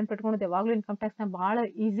 ಫಾರ್ಮುಲಾ ನೆನ್ಪಿಟ್ಕೊಂಡು ಯಾವಾಗಲೂ ಇನ್ಕಮ್ ಟ್ಯಾಕ್ಸ್ನ ಭಾಳ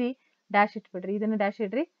ಈಸಿ ಡ್ಯಾಶ್ ಇಟ್ಬಿಡ್ರಿ. ಇದನ್ನು ಡ್ಯಾಶ್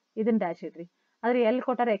ಇಡ್ರಿ, ಇದನ್ನ ಡ್ಯಾಶ್ ಇಡ್ರಿ. ಆದ್ರೆ ಎಲ್ಲಿ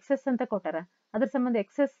ಕೊಟ್ಟಾರ ಎಕ್ಸೆಸ್ ಅಂತ ಕೊಟ್ಟಾರ, ಅದ್ರ ಸಂಬಂಧ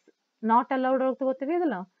ಎಕ್ಸೆಸ್ ನಾಟ್ ಅಲೌಡ್ ಒಳಗೆ ತಗೋತೀವಿ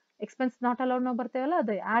ಇದಲ್ಲ, ಎಕ್ಸ್ಪೆನ್ಸ್ ನಾಟ್ ಅಲೌಡ್ ನಾವು ಬರ್ತೇವಲ್ಲ,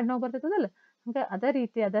 ಅದು ಆ್ಯಡ್ ನಾವು ಬರ್ತೈತದಲ್ಲ, ಹಂಗೆ ಅದೇ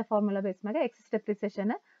ರೀತಿ ಅದೇ ಫಾರ್ಮುಲಾ ಬೇಸ್ ಮ್ಯಾಗ ಎಕ್ಸೆಸ್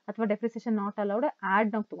ಡೆಪ್ರಿಸಿಯೇಷನ್ ಅಥವಾ ಡೆಪ್ರಿಸಿಯೇಷನ್ ನಾಟ್ ಅಲೌಡ್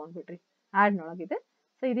ಆ್ಯಡ್ ನಾವು ತೊಗೊಂಡ್ಬಿಡ್ರಿ, ಆ್ಯಡ್ನೊಳಗಿದೆ.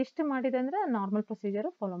 ಸೊ ಇದಿಷ್ಟು ಮಾಡಿದೆ ಅಂದ್ರೆ ನಾರ್ಮಲ್ ಪ್ರೊಸೀಜರ್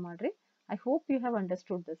ಫಾಲೋ ಮಾಡ್ರಿ. I hope you have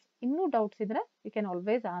understood this. ಇನ್ನೂ ಡೌಟ್ಸ್ ಇದ್ರೆ you can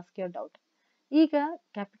always ask your doubt. ಈಗ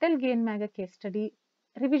ಕ್ಯಾಪಿಟಲ್ ಗೇನ್ ಮ್ಯಾಗ ಕೇಸ್ ಸ್ಟಡಿ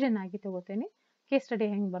ರಿವಿಷನ್ ಆಗಿ ತಗೋತೇನೆ. ಕೇಸ್ ಸ್ಟಡಿ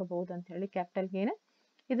ಹೆಂಗೆ ಬರ್ಬೋದು ಅಂತ ಹೇಳಿ ಕ್ಯಾಪಿಟಲ್ ಗೇನ್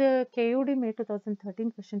ಇದು KUD May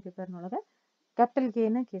 2013 question ಪೇಪರ್ನೊಳಗೆ capital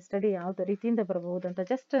gain case study ಯಾವ್ದು ರೀತಿಯಿಂದ ಬರಬಹುದು ಅಂತ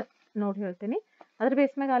ಜಸ್ಟ್ ನೋಡಿ ಹೇಳ್ತೀನಿ. ಅದ್ರ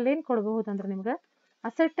ಬೇಸ್ ಮ್ಯಾಗ ಅಲ್ಲೇನು ಕೊಡಬಹುದು ಅಂದ್ರೆ ನಿಮ್ಗೆ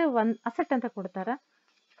ಅಸೆಟ್ ಅಂತ ಕೊಡ್ತಾರ,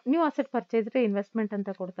 ನ್ಯೂ ಅಸೆಟ್ ಪರ್ಚೇಸ್ ಇನ್ವೆಸ್ಟ್ಮೆಂಟ್ ಅಂತ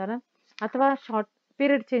ಕೊಡ್ತಾರ, ಅಥವಾ ಶಾರ್ಟ್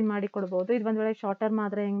ಪೀರಿಯಡ್ ಚೇಂಜ್ ಮಾಡಿ ಕೊಡ್ಬೋದು. ಇದು ಒಂದು ವೇಳೆ ಶಾರ್ಟ್ ಟರ್ಮ್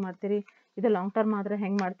ಆದ್ರೆ ಹೆಂಗೆ ಮಾಡ್ತೀರಿ, ಇದು ಲಾಂಗ್ ಟರ್ಮ್ ಆದ್ರೆ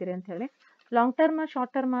ಹೆಂಗೆ ಮಾಡ್ತೀರಿ ಅಂತ ಹೇಳಿ. ಲಾಂಗ್ ಟರ್ಮ್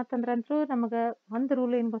ಶಾರ್ಟ್ ಟರ್ಮ್ ಅಂತಂದ್ರಂತೂ ನಮಗೆ ಒಂದು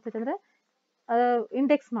ರೂಲ್ ಏನು ಗೊತ್ತೈತೆ ಅಂದ್ರೆ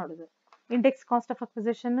ಇಂಡೆಕ್ಸ್ ಮಾಡೋದು. Index cost of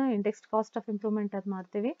acquisition, index cost of improvement ಅದು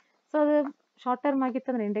ಮಾಡ್ತೀವಿ. ಸೊ ಅದು ಶಾರ್ಟ್ ಟರ್ಮ್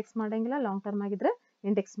ಆಗಿತ್ತಂದ್ರೆ ಇಂಡೆಕ್ಸ್ ಮಾಡಂಗಿಲ್ಲ, ಲಾಂಗ್ ಟರ್ಮ್ ಆಗಿದ್ರೆ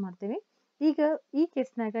ಇಂಡೆಕ್ಸ್ ಮಾಡ್ತೀವಿ. ಈಗ ಈ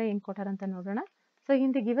ಕೇಸ್ನಾಗ ಏನು ಕೊಟ್ಟಾರಂತ ನೋಡೋಣ. So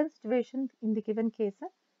in the given situation, in the given case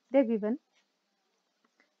they given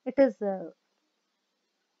it is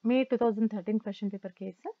May 2013 question paper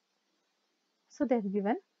case. So they have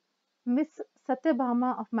given Miss Satyabhama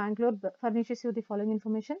of Mangalore furnishes you the following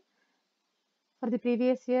information for the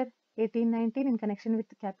previous year 18-19 in connection with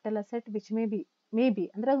capital asset which may be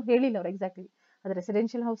ಅಂದ್ರೆ ಹೇಳಿಲ್ಲ ಅವ್ರು exactly, ಅದು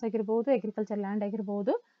residential house ಆಗಿರ್ಬೋದು, agriculture land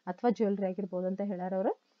ಆಗಿರ್ಬೋದು, ಅಥವಾ jewellery ಆಗಿರ್ಬೋದು ಅಂತ ಹೇಳಾರ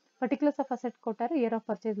ಅವರು. ಪರ್ಟಿಕ್ಯುಲರ್ಸ್ ಆಫ್ ಅಸೆಟ್ ಕೊಟ್ಟಾರ, ಇಯರ್ ಆಫ್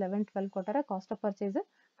ಪರ್ಚೇಸ್ 11-12 ಕೊಟ್ಟಾರ, ಕಾಸ್ಟ್ ಆಫ್ ಪರ್ಚೇಸ್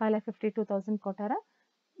 5,52,000 ಕೊಟ್ಟಾರ.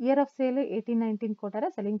 ಇಯರ್ ಆಫ್ ಸೇಲ್ 18-19 ಕೊಟ್ಟಾರ,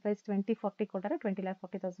 ಸೆಲ್ಲಿಂಗ್ ಪ್ರೈಸ್ 20-40 ಕೊಟ್ಟಾರ,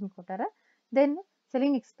 20,40,000 ಕೊಟ್ಟಾರ. ದೆನ್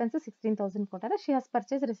selling expenses 16,000 ಕೊಟ್ಟಾರ. She has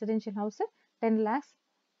purchased residential house 10 lakhs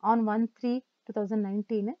on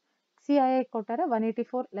 1/3/2019. CII ಕೊಟ್ಟಾರ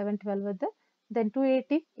 184, 11, 12 with then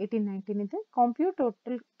 280, 18, 19 ಇದೆ. Compute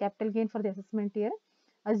total capital gain for the assessment year.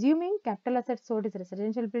 Assuming capital assets sold is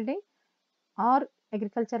residential building or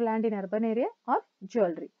agriculture land in urban area or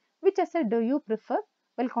jewelry. Which asset do you prefer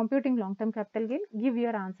while computing long term capital gain? Give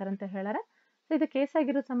your answer ಅಂತ ಹೇಳಾರ. So ಇದು case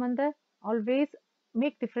ಆಗಿರೋ ಸಂಬಂಧ always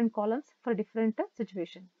make different columns for different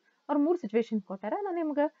situation. ಅವ್ರು 3 situation ಕೊಟ್ಟಾರ. ನಾನು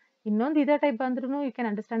ನಿಮ್ಗೆ ಇನ್ನೊಂದು ಇದೇ ಟೈಪ್ ಬಂದ್ರೂ ಯು ಕ್ಯಾನ್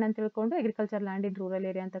ಅಂಡರ್ಸ್ಟ್ಯಾಂಡ್ ಅಂತ ತಿಳ್ಕೊಂಡು agriculture land in rural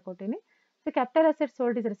area ಅಂತ ಕೊಟ್ಟಿನಿ. So capital asset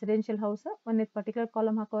sold is residential house ಒಂದ್ ಪರ್ಟಿಕ್ಯುಲರ್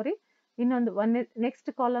ಕಾಲಮ್ ಹಾಕೋರಿ. ಇನ್ನೊಂದು ನೆಕ್ಸ್ಟ್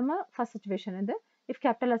ಕಾಲಮ್ ಫಸ್ಟ್ ಸಿಚುವೇಶನ್ ಇದೆ if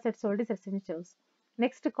capital asset sold is residential house.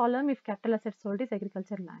 Next column if capital asset sold is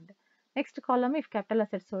agriculture land. Next column if capital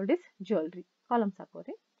asset sold is jewellery. Columns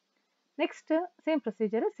ಹಾಕೋರಿ. Next same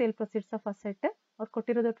procedure sale proceeds of asset ಅವ್ರು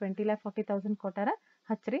ಕೊಟ್ಟಿರೋದು 20,40,000 ಕೊಟ್ಟಾರ.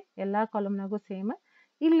 ಹಚ್ಚ್ರಿ ಎಲ್ಲಾ ಕಾಲಮ್ನಾಗೂ same.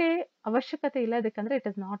 ಇಲ್ಲಿ ಅವಶ್ಯಕತೆ ಇಲ್ಲ ಇದಕ್ಕಂದ್ರೆ it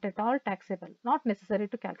is not at all taxable, not necessary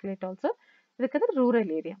to calculate also. ಇದಕ್ಕಂದ್ರೆ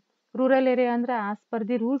rural area. Rural area ಅಂದ್ರೆ as per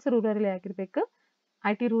the rules rural area ಆಗಿರ್ಬೇಕು.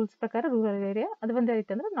 IT rules ಪ್ರಕಾರ ರೂರಲ್ ಏರಿಯಾ ಅದು ಒಂದೇ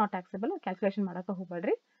ಐತೆ ಅಂದ್ರೆ ನಾಟ್ ಟ್ಯಾಕ್ಸೇಬಲ್, ಕ್ಯಾಲ್ಕುಲೇಷನ್ ಮಾಡಕ್ಕೆ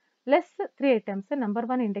ಹೋಗ್ಬೇಡ್ರಿ. Less 3 items. Number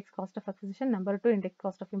 1 index cost of acquisition, number 2 index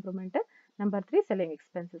cost of improvement, number 3 selling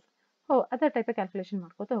expenses. ಅದೇ ಟೈಪ್ ಕ್ಯಾಲ್ಕುಲೇಷನ್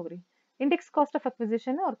ಮಾಡ್ಕೋತ ಹೋಗ್ರಿ. ಇಂಡೆಕ್ಸ್ ಕಾಸ್ಟ್ ಆಫ್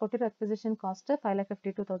ಅಕ್ವಿಸಿಷನ್ ಅವ್ರು ಕೊಟ್ಟಿರೋ ಅಕ್ವಿಸಿಷನ್ ಕಾಸ್ಟ್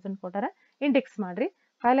 5,52,000 ಕೊಟ್ಟಾರ. ಇಂಡೆಕ್ಸ್ ಮಾಡ್ರಿ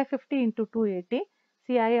 5,50 into 280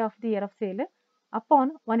 CI of the year of sale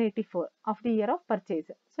upon 184 of the year of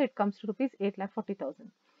purchase. So it comes to rupees 8,40,000.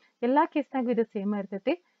 ಎಲ್ಲಾ ಕೇಸ್ನಾಗೂ ಇದು same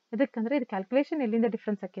ಇರ್ತೈತಿ. ಇದಕ್ಕಂದ್ರೆ ಇದು ಕ್ಯಾಲ್ಕುಲೇಷನ್ ಎಲ್ಲಿಂದ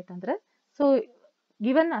ಡಿಫ್ರೆನ್ಸ್ ಆಕೈತೆ ಅಂದ್ರೆ ಸೊ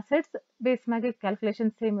ಗಿವನ್ ಅಸೆಟ್ಸ್ ಬೇಸ್ ಮ್ಯಾಗೆ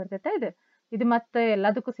ಕ್ಯಾಲ್ಕುಲೇಷನ್ ಸೇಮ್ ಇರ್ತೈತೆ. ಇದು ಮತ್ತೆ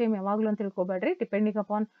ಎಲ್ಲದಕ್ಕೂ ಸೇಮ್ ಯಾವಾಗ್ಲೂ ಅಂತ ತಿಳ್ಕೊಬೇಡ್ರಿ. Depending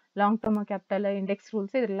upon long term capital index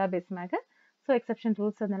rules ಇದೆಲ್ಲ ಬೇಸ್ ಮ್ಯಾಗ. ಸೊ ಎಕ್ಸೆಪ್ಷನ್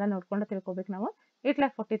ರೂಲ್ಸ್ ಅದನ್ನೆಲ್ಲ ನೋಡ್ಕೊಂಡು ತಿಳ್ಕೊಬೇಕು ನಾವು.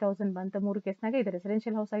 8,40,000 ಬಂತ 3 ಕೇಸ್ನಾಗ. ಇದು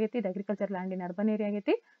ರೆಸಿಡೆನ್ಷಿಯಲ್ ಹೌಸ್ ಆಗೈತಿ, ಇದು agriculture land in urban area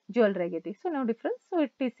ಆಗೈತಿ, ಜ್ಯುವೆಲ್ರಿ ಆಗೈತಿ. So no difference. So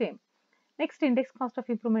it is same. Next index cost of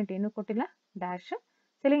improvement ಏನು ಕೊಟ್ಟಿಲ್ಲ, ಡ್ಯಾಶ್.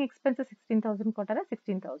 ಸೆಲ್ಲಿಂಗ್ ಎಕ್ಸ್ಪೆನ್ಸಸ್ 16,000 ಕೊಟ್ಟಾರ,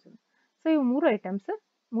 16,000. ಸೊ ಇವು 3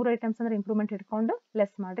 ಐಟಮ್ಸ್ ಅಂದ್ರೆ ಇಂಪ್ರೂವ್ಮೆಂಟ್ ಇಟ್ಕೊಂಡು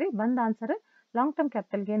ಲೆಸ್ ಮಾಡ್ರಿ. ಬಂದ answer long term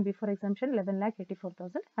capital gain before exemption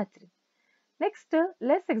 11,84,000 ಹಚ್ಚ್ರಿ. Next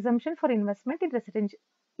less exemption for investment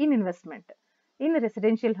in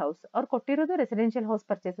residential house. ಅವ್ರು ಕೊಟ್ಟಿರೋದು ರೆಸಿಡೆನ್ಷಿಯಲ್ ಹೌಸ್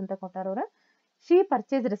ಪರ್ಚೇಸ್ ಅಂತ ಕೊಟ್ಟಾರ. ಅವ್ರ she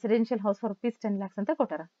purchase residential house for rupees 10 lakhs ಅಂತ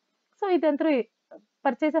ಕೊಟ್ಟಾರ. So ಇದಂತರೂ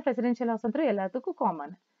purchase of residential house ಅಂತೂ ಎಲ್ಲದಕ್ಕೂ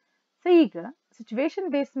ಕಾಮನ್. ಸೊ ಈಗ ಸಿಚುವೇಶನ್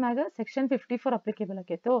ಬೇಸ್ ಮ್ಯಾಗ ಸೆಕ್ಷನ್ 54 ಅಪ್ಲಿಕೇಬಲ್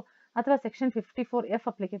ಆಕೈತೋ ಅಥವಾ ಸೆಕ್ಷನ್ 54F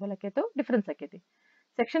ಅಪ್ಲಿಕೇಬಲ್ ಆಕೈತೋ ಡಿಫ್ರೆನ್ಸ್ ಆಕೈತಿ.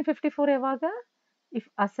 ಸೆಕ್ಷನ್ 54 ಯಾವಾಗ if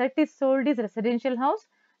asset is sold is residential house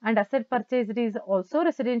and asset purchased is also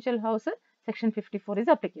residential house, section 54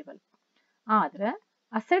 is applicable. ಆದ್ರೆ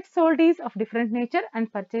asset sold is of different nature and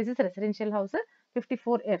purchase is residential house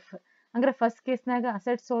 54F. ಅಂದ್ರೆ first ಕೇಸ್ನಾಗ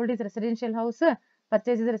asset sold is residential house,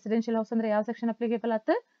 purchase is residential house ಅಂದ್ರೆ ಯಾವ section applicable ಆತ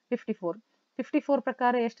 54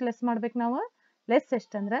 ಪ್ರಕಾರ ಎಷ್ಟು less ಮಾಡ್ಬೇಕು ನಾವು. Less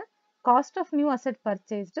ಎಷ್ಟಂದ್ರೆ cost of new asset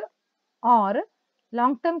purchased R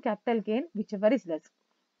long term capital gain which ever is less.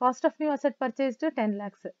 Cost of new asset purchased 10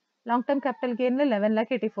 lakhs, long term capital gain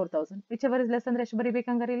 11,84,000 which ever is less ಅಂದ್ರೆ ಎಷ್ಟು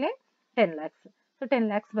ಬರೀಬೇಕಂಗಾರೆ ಇಲ್ಲಿ 10 lakhs. So 10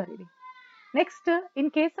 lakhs ಬರೀರಿ. Next in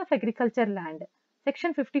case of agriculture land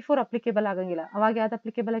section 54 applicable ಆಗಂಗಿಲ್ಲ. ಅವಾಗ ಯಾವ್ದು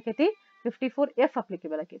applicable ಆಕೈತಿ 54F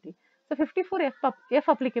applicable ಆಕೈತಿ. So 54F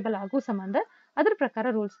applicable ಆಗೋ ಸಂಬಂಧ ಅದ್ರ ಪ್ರಕಾರ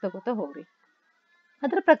ರೂಲ್ಸ್ ತಗೋತಾ ಹೋಗ್ರಿ.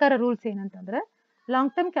 ಅದ್ರ ಪ್ರಕಾರ ರೂಲ್ಸ್ ಏನಂತಂದ್ರೆ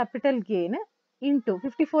long term capital gain into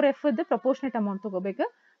 54F proportionate amount ತಗೋಬೇಕು.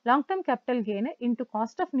 Long term capital gain into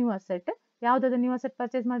cost of new asset, ಯಾವ್ದಾದ್ರು ನ್ಯೂ ಅಸೆಟ್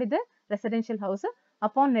ಪರ್ಚೇಸ್ ಮಾಡಿದ್ದೆ residential house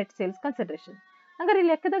upon net sales consideration. ಹಂಗಾರೆ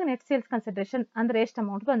ಇಲ್ಲಿ ಲೆಕ್ಕದಾಗ ನೆಟ್ ಸೇಲ್ಸ್ ಕನ್ಸಿಡರೇಷನ್ ಅಂದ್ರೆ ಎಷ್ಟು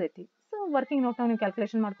ಅಮೌಂಟ್ ಬಂದೈತಿ. So working note ನೀವು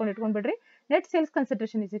calculation ಮಾಡ್ಕೊಂಡು ಇಟ್ಕೊಂಡ್ಬಿಡ್ರಿ. Net sales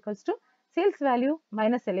consideration is equals to sales value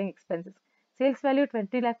minus selling expenses. Sales value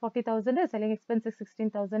 20,40,000, selling expenses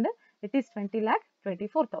 16,000, it is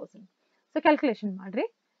 20,24,000. So calculation ಮಾಡ್ರಿ.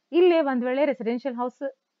 ಇಲ್ಲೇ ಒಂದ್ ವೇಳೆ ರೆಸಿಡೆನ್ಷಿಯಲ್ ಹೌಸ್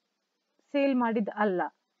ಸೇಲ್ ಮಾಡಿದ ಅಲ್ಲ,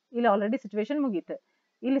 ಇಲ್ಲಿ ಆಲ್ರೆಡಿ ಸಿಚುವೇಶನ್ ಮುಗೀತು.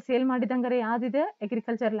 ಇಲ್ಲಿ ಸೇಲ್ ಮಾಡಿದಂಗಾರೆ ಯಾವ್ದಿದೆ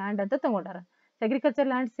ಅಗ್ರಿಕಲ್ಚರ್ ಲ್ಯಾಂಡ್ ಅಂತ ತಗೊಂಡಾರ. ಅಗ್ರಿಕಲ್ಚರ್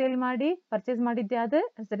ಲ್ಯಾಂಡ್ ಸೇಲ್ ಮಾಡಿ ಪರ್ಚೇಸ್ ಮಾಡಿದ್ದೆ ಯಾವ್ದು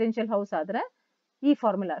ರೆಸಿಡೆನ್ಷಿಯಲ್ ಹೌಸ್ ಆದ್ರೆ ಈ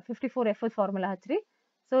formula 54F formula ಹಚ್ಚ್ರಿ.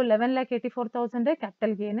 So 11,84,000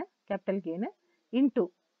 capital gain into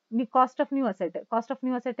cost of new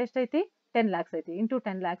asset ಎಷ್ಟೈತಿ 10 lakhs ಐತಿ into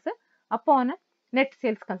 10 lakhs upon net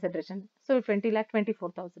sales consideration. So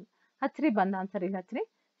 20,24,000 ಹಚ್ಚ್ರಿ. ಬಂದ ಆನ್ಸರ್ ಇಲ್ಲಿ ಹಚ್ಚ್ರಿ.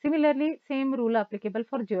 Similarly same rule applicable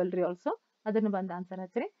for jewellery also. ಅದನ್ನು ಬಂದ answer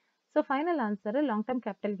ಹಚ್ಚ್ರಿ. So final answer long term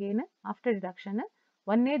capital gain after deduction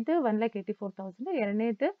ಒಂದನೇದು 1,84,000,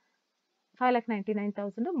 ಎರಡನೇದು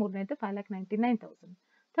 5,99,000, ಮೂರನೇದು 5,99,000.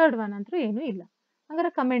 Third one ಅಂತೂ ಏನೂ ಇಲ್ಲ.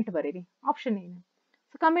 ಹಂಗಾರೆ ಕಮೆಂಟ್ ಬರೀರಿ ಆಪ್ಷನ್ ಏನು.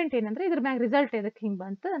 ಸೊ ಕಮೆಂಟ್ ಏನಂದ್ರೆ ಇದ್ರ ಮ್ಯಾಗ ರಿಸಲ್ಟ್ ಎದಕ್ಕೆ ಹಿಂಗೆ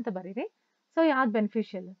ಬಂತು ಅಂತ ಬರೀರಿ. ಸೊ ಯಾವ್ದು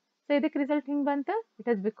ಬೆನಿಫಿಷಿಯಲ್ ಸೊ ಇದಕ್ಕೆ ರಿಸಲ್ಟ್ ಹಿಂಗೆ ಬಂತು, it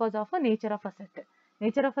is because of a nature of asset.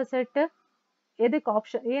 Nature of asset ಎದಕ್ಕೆ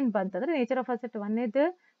ಆಪ್ಷನ್ ಏನು ಬಂತಂದ್ರೆ ನೇಚರ್ ಆಫ್ ಅಸೆಟ್ ಒಂದೇದು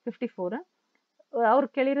 54. ಅವ್ರು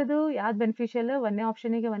ಕೇಳಿರೋದು ಯಾವ್ದು ಬೆನಿಫಿಷಿಯಲ್, ಒಂದೇ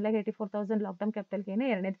ಆಪ್ಷನಿಗೆ 1,84,000 ಲಾಂಗ್ ಟರ್ಮ್ ಕ್ಯಾಪಿಟಲ್ ಗೇನ್,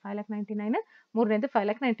 ಎರಡನೇದು 5,99,000, ಮೂರನೇದು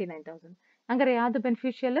 5,99,000. ಹಂಗಾರೆ ಯಾವ್ದು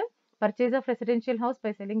beneficial? Purchase of residential house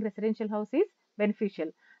by selling residential house is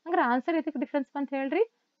beneficial. ಹಂಗಾರೆ ಆನ್ಸರ್ ಇದಕ್ಕೆ ಡಿಫ್ರೆನ್ಸ್ ಬಂತ ಹೇಳ್ರಿ.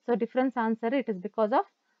 So difference answer it is because of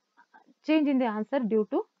change in the answer due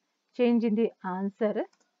to change in the answer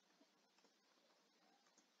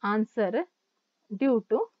due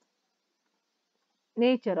to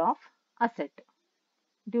nature of asset,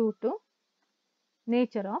 due to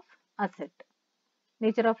nature of asset.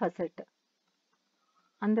 Nature of asset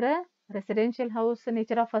andre residential house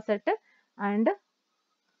nature of asset and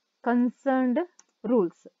concerned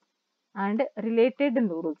rules and related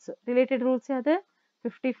rules. Related rules yadu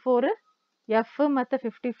 54 F ಮತ್ತು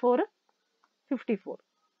 54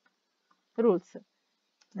 rules.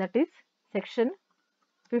 That is section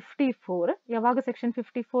 54. ಯಾವಾಗ section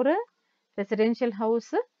 54 residential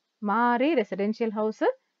house ಮಾರಿ residential house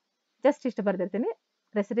just ಇಷ್ಟು ಬರ್ದಿರ್ತೀನಿ.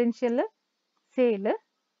 Residential sale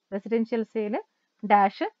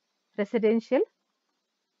dash residential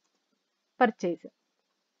purchase.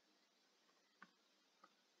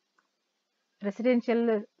 Residential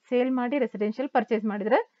sale ಮಾಡಿ residential purchase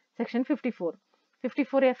ಮಾಡಿದ್ರೆ section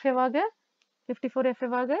 54 F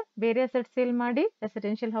ಯಾವಾಗ ಬೇರೆ asset sale ಮಾಡಿ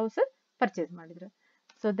residential house purchase ಮಾಡಿದ್ರೆ.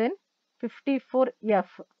 So then 54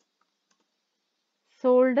 F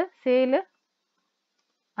sold sale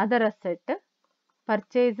other asset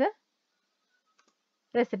purchase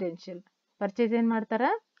residential. Purchase ಏನು ಮಾಡ್ತಾರ?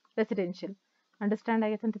 ರೆಸಿಡೆನ್ಷಿಯಲ್. ಅಂಡರ್ಸ್ಟ್ಯಾಂಡ್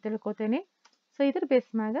ಆಗೈತೆ ಅಂತ ತಿಳ್ಕೊತೀನಿ. ಸೊ ಇದ್ರ ಬೇಸ್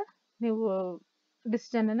ಮ್ಯಾಗ ನೀವು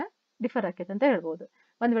ಡಿಸಿಷನ್ನ ಡಿಫರ್ ಆಕೈತೆ ಅಂತ ಹೇಳ್ಬೋದು,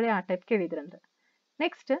 ಒಂದು ವೇಳೆ ಆ ಟೈಪ್ ಕೇಳಿದ್ರಂದ್ರೆ.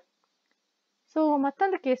 ನೆಕ್ಸ್ಟ್ ಸೊ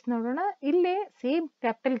ಮತ್ತೊಂದು ಕೇಸ್ ನೋಡೋಣ. ಇಲ್ಲಿ same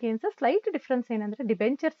capital gains slight difference ಏನಂದ್ರೆ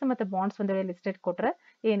ಡಿಬೆಂಚರ್ಸ್ ಮತ್ತು ಬಾಂಡ್ಸ್ ಒಂದು ವೇಳೆ ಲಿಸ್ಟೆಡ್ ಕೊಟ್ರೆ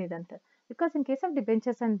ಏನಿದೆ ಅಂತ. Because in case of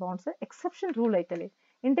debentures and bonds exception rule ಐತಲ್ಲಿ,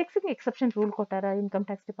 indexing exception rule ಕೊಟ್ಟಾರ ಇನ್ಕಮ್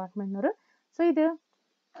ಟ್ಯಾಕ್ಸ್ ಡಿಪಾರ್ಟ್ಮೆಂಟ್ನವರು. ಸೊ ಇದು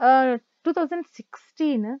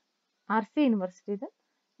 2016 RC ಯೂನಿವರ್ಸಿಟಿದು.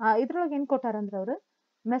 ಇದ್ರೊಳಗೆ ಏನು ಕೊಟ್ಟಾರ ಅಂದ್ರೆ ಅವರು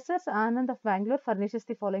Messrs Anand of Bangalore furnishes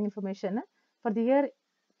the following information for the year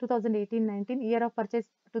 2018-19, year of purchase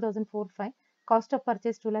 2004-05, cost of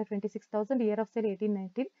purchase 2,26,000, year of sale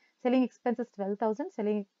 18-19, selling expenses 12,000,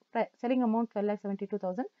 selling amount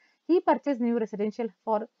 12,72,000. He purchased new residential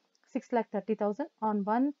for 6,30,000 on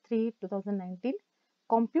 1/3/2019.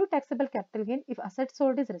 Compute taxable capital gain if asset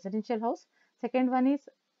sold is residential house, second one is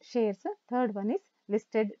shares, third one is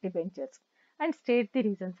listed debentures, and state the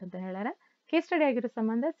reasons ಅಂತ ಹೇಳಾರ. Case study ಆಗಿರೋ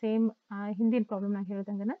ಸಂಬಂಧ same ಹಿಂದಿನ problem ನಾಗ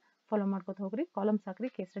ಹೇಳ್ದಂಗನ follow ಮಾಡ್ಕೊತ ಹೋಗ್ರಿ. Columns ಹಾಕ್ರಿ,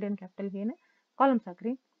 case study and capital gain columns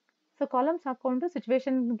ಹಾಕ್ರಿ. ಸೊ ಕಾಲಮ್ಸ್ ಹಾಕೊಂಡು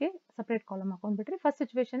ಸಿಚುವೇಶನ್ಗೆ separate column ಹಾಕೊಂಡ್ಬಿಟ್ರಿ. First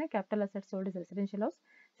situation capital asset sold is residential house,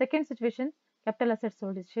 second situation capital asset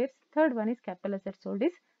sold is shares, third one is capital asset sold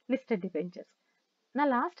is listed debentures. ನಾ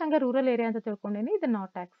last ಹಂಗೆ rural area ಅಂತ ತಿಳ್ಕೊಂಡೇನಿ. ಇದು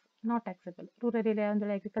not taxable. Rural area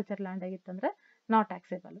ಅಂದ್ರೆ agriculture land ಆಗಿತ್ತಂದ್ರೆ not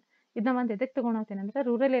taxable. ಇದನ್ನ ಒಂದು ಎದಕ್ಕೆ ತಗೊಳತ್ತೇನೆ ಅಂದ್ರೆ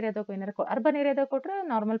rural ಏರಿಯಾದಾಗ ಏನಾರ ಅರ್ಬನ್ ಏರಿಯಾದಾಗ ಕೊಟ್ಟರೆ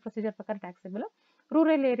ನಾರ್ಮಲ್ ಪ್ರೊಸೀಜರ್ ಪ್ರಕಾರ taxable.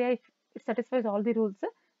 Rural area it satisfies all the rules,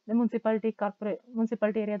 municipality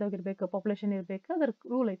ಏರಿಯಾದಾಗ ಇರಬೇಕು, ಪಾಪ್ಯುಲೇಷನ್ ಇರಬೇಕು, ಅದ್ರ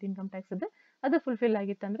ರೂಲ್ ಐತಿ ಇನ್ಕಮ್ ಟ್ಯಾಕ್ಸ್ ಅದು fulfil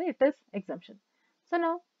ಆಗಿತ್ತಂದ್ರೆ it is exemption. So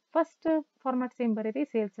ನಾವು ಫಸ್ಟ್ ಫಾರ್ಮ್ಯಾಟ್ ಸೇಮ್ ಬರೀರಿ.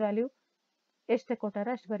 ಸೇಲ್ಸ್ ವ್ಯಾಲ್ಯೂ ಎಷ್ಟು ಕೊಟ್ಟಾರ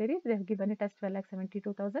ಅಷ್ಟು ಬರೀರಿ. They have given it as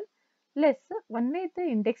 12,72,000 less ಒಂದೇದು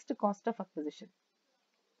indexed cost of acquisition.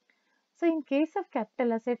 So in case of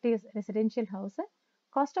capital asset is residential house,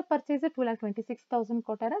 cost of purchase 2,26,000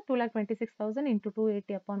 ಕೊಟ್ಟಾರ. 2,26,000 into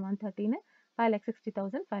 280 upon 113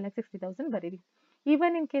 5,60,000 ಬರೀರಿ.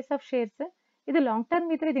 Even in case of shares ಇದು long term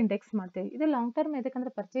ಇದ್ರೆ ಇದು index ಮಾಡ್ತೇವೆ. ಇದು long term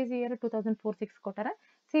ಎದಕ್ಕಂದ್ರೆ purchase year 2004-06 ಕೊಟ್ಟಾರ,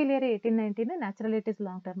 sale year 18-19, natural it is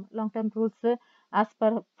long term. Long term rules as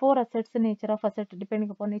per 4 assets, nature of asset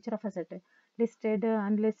depending upon nature of asset, listed,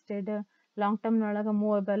 unlisted, long term ಒಳಗೆ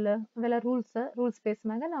movable, ಅವೆಲ್ಲ rules base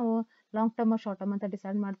ಮ್ಯಾಗ ನಾವು long term short term ಅಂತ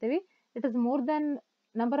decide ಮಾಡ್ತೀವಿ. It is more than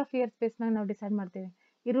number of years base ಮ್ಯಾಗ ನಾವು decide ಮಾಡ್ತೀವಿ.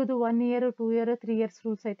 ಇರೋದು 1 year 2 year 3 years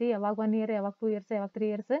ರೂಲ್ಸ್ ಐತಿ. ಯಾವಾಗ 1 year, ಯಾವಾಗ 2 years, ಯಾವಾಗ 3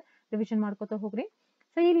 years ರಿವಿಷನ್ ಮಾಡ್ಕೋತ ಹೋಗ್ರಿ.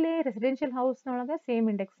 ಸೊ ಇಲ್ಲಿ ರೆಸಿಡೆನ್ಷಿಯಲ್ ಹೌಸ್ನೊಳಗೆ ಸೇಮ್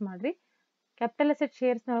ಇಂಡೆಕ್ಸ್ ಮಾಡ್ರಿ. ಕ್ಯಾಪಿಟಲ್ ಅಸೆಟ್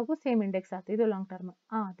ಶೇರ್ಸ್ನೊಳಗೂ ಸೇಮ್ ಇಂಡೆಕ್ಸ್ ಆಯ್ತು. ಇದು ಲಾಂಗ್ ಟರ್ಮ್.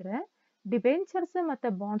 ಆದ್ರೆ ಡಿಬೆಂಚರ್ಸ್ ಮತ್ತು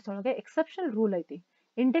ಬಾಂಡ್ಸ್ ಒಳಗೆ ಎಕ್ಸೆಪ್ಷನ್ ರೂಲ್ ಐತಿ.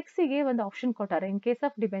 ಇಂಡೆಕ್ಸಿಗೆ ಒಂದು option ಕೊಟ್ಟಾರೆ in case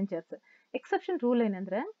of debentures. Exception rule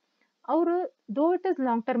ಏನಂದ್ರೆ ಅವರು though it is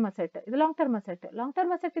long term asset, ಇದು ಲಾಂಗ್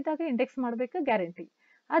ಟರ್ಮ್ ಅಸೆಟ್ ಇದ್ದಾಗ ಇಂಡೆಕ್ಸ್ ಮಾಡಬೇಕು ಗ್ಯಾರಂಟಿ.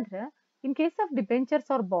 ಆದ್ರೆ in case of debentures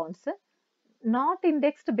R bonds not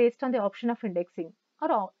indexed based on the option of indexing.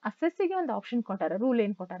 ಅವ್ರು ಅಸೆಸ್ಸಿಗೆ ಒಂದು option ಕೊಟ್ಟಾರ. Rule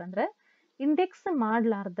ಏನು ಕೊಟ್ಟಾರ ಅಂದ್ರೆ ಇಂಡೆಕ್ಸ್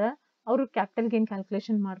ಮಾಡ್ಲಾರ್ದ ಅವರು ಕ್ಯಾಪಿಟಲ್ ಗೇನ್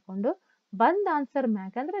ಕ್ಯಾಲ್ಕುಲೇಷನ್ ಮಾಡ್ಕೊಂಡು ಬಂದ್ ಆನ್ಸರ್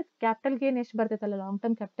ಮ್ಯಾಗ ಅಂದ್ರೆ ಕ್ಯಾಪಿಟಲ್ ಗೇನ್ ಎಷ್ಟು ಬರ್ತೈತಲ್ಲ ಲಾಂಗ್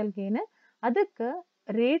ಟರ್ಮ್ ಕ್ಯಾಪಿಟಲ್ ಗೇನ್ ಅದಕ್ಕೆ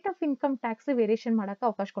rate of income tax variation ಮಾಡಕ್ಕೆ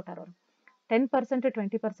ಅವಕಾಶ ಕೊಟ್ಟಾರ ಅವರು. 10%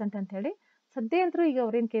 20% ಅಂತ ಹೇಳಿ. ಸದ್ಯ ಅಂತೂ ಈಗ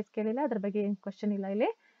ಅವ್ರೇನು ಕೇಸ್ ಕೇಳಿಲ್ಲ, ಅದ್ರ ಬಗ್ಗೆ ಏನು ಕ್ವಶನ್ ಇಲ್ಲ ಇಲ್ಲಿ.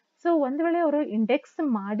 ಸೊ ಒಂದ್ ವೇಳೆ ಅವರು index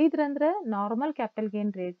ಮಾಡಿದ್ರಂದ್ರೆ normal capital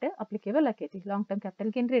gain rate applicable ಆಕೈತಿ, long term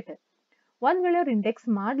capital gain rate. ಒಂದ್ ವೇಳೆ ಅವ್ರು ಇಂಡೆಕ್ಸ್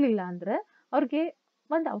ಮಾಡ್ಲಿಲ್ಲ ಅಂದ್ರೆ ಅವ್ರಿಗೆ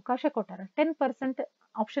ಒಂದು ಅವಕಾಶ ಕೊಟ್ಟಾರ, 10%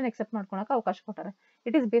 ಆಪ್ಷನ್ ಎಕ್ಸೆಪ್ಟ್ ಮಾಡ್ಕೊಳಕ್ಕೆ ಅವಕಾಶ ಕೊಟ್ಟಾರ.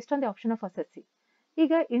 It is based on the option of assessee.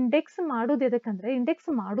 ಈಗ ಇಂಡೆಕ್ಸ್ ಮಾಡೋದು ಎದಕ್ಕಂದ್ರೆ ಇಂಡೆಕ್ಸ್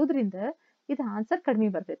ಮಾಡೋದ್ರಿಂದ ಇದು ಆನ್ಸರ್ ಕಡಿಮೆ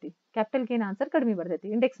ಬರ್ತೈತಿ, ಕ್ಯಾಪಿಟಲ್ ಗೇನ್ ಆನ್ಸರ್ ಕಡಿಮೆ ಬರ್ತೈತಿ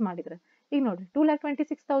ಇಂಡೆಕ್ಸ್ ಮಾಡಿದ್ರೆ. ಈಗ ನೋಡ್ರಿ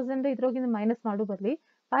 2,26,000 ಇದ್ರೋಗಿಂದ ಮೈನಸ್ ಮಾಡೋ ಬದಲಿ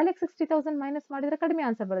 5,60,000 ಮೈನಸ್ ಮಾಡಿದ್ರೆ ಕಡಿಮೆ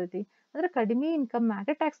ಆನ್ಸರ್ ಬರ್ತೈತಿ. ಅಂದ್ರೆ ಕಡಿಮೆ ಇನ್ಕಮ್ ಮ್ಯಾಗ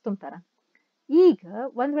ಟ್ಯಾಕ್ಸ್ ತುಂಬ್ತಾರ. ಈಗ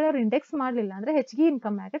ಒಂದ್ ವೇಳೆ ಅವ್ರು ಇಂಡೆಕ್ಸ್ ಮಾಡ್ಲಿಲ್ಲ ಅಂದ್ರೆ ಹೆಚ್ಚಿಗೆ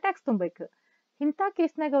ಇನ್ಕಮ್ ಮ್ಯಾಗ ಟ್ಯಾಕ್ಸ್ ತುಂಬಬೇಕು. ಇಂಥ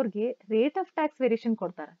ಕೇಸ್ನಾಗ ಅವ್ರಿಗೆ ರೇಟ್ ಆಫ್ ಟ್ಯಾಕ್ಸ್ ವೇರಿಯೇಷನ್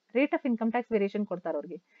ಕೊಡ್ತಾರ, rate of income tax variation ಕೊಡ್ತಾರ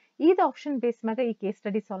ಅವ್ರಿಗೆ. ಇದು ಆಪ್ಷನ್ ಬೇಸ್ ಮ್ಯಾಗ ಈ ಕೇಸ್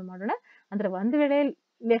ಸ್ಟಡಿ ಸಾಲ್ವ್ ಮಾಡೋಣ. ಅಂದ್ರೆ ಒಂದ್ ವೇಳೆ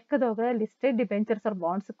ಲೆಕ್ಕದಾಗ ಲಿಸ್ಟೆಡ್ ಡಿಬೆಂಚರ್ಸ್ ಆರ್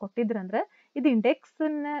ಬಾಂಡ್ಸ್ ಕೊಟ್ಟಿದ್ರಂದ್ರೆ ಇದು ಇಂಡೆಕ್ಸ್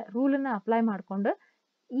ರೂಲ್ ನ ಅಪ್ಲೈ ಮಾಡ್ಕೊಂಡು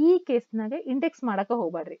ಈ ಕೇಸ್ನಾಗ ಇಂಡೆಕ್ಸ್ ಮಾಡಕ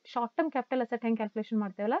ಹೋಗ್ಬೇಡ್ರಿ. ಶಾರ್ಟ್ ಟರ್ಮ್ ಕ್ಯಾಪಿಟಲ್ ಅಸೆಟ್ ಹೆಂಗ್ ಕ್ಯಾಲ್ಕುಲೇಷನ್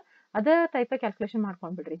ಮಾಡ್ತೇವಲ್ಲ ಅದೇ type calculation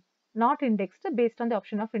ಮಾಡ್ಕೊಂಡ್ಬಿಡ್ರಿ. Not indexed based on the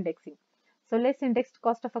option of indexing. So less indexed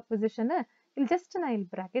cost of acquisition ಇಲ್ಲಿ ಜಸ್ಟ್ ನಾ ಇಲ್ಲಿ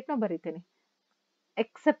ಬ್ರಾಕೆಟ್ ನ ಬರೀತೇನೆ,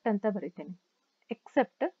 ಎಕ್ಸೆಪ್ಟ್ ಅಂತ ಬರೀತೇನೆ.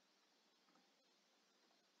 Accept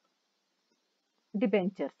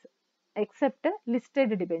debentures, accept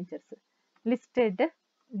listed debentures. Listed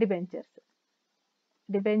debentures,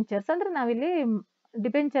 debentures ಅಂದ್ರೆ ನಾವಿಲ್ಲಿ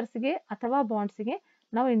ಡಿಬೆಂಚರ್ಸ್ಗೆ ಅಥವಾ ಬಾಂಡ್ಸ್ಗೆ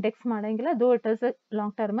ನಾವು ಇಂಡೆಕ್ಸ್ ಮಾಡಂಗಿಲ್ಲ. Though it is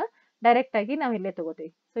long term direct ಆಗಿ ನಾವು ಇಲ್ಲೇ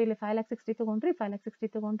ತಗೋತೀವಿ. ಸೊ ಇಲ್ಲಿ 5,60,000 ತಗೊಂಡ್ರಿ,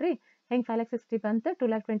 5,60,000 ತಗೊಂಡ್ರಿ. ಹೆಂಗ್ 5,60,000 ಬಂತು,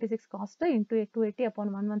 2,26,000 ಕಾಸ್ಟ್ ಇಂಟು 280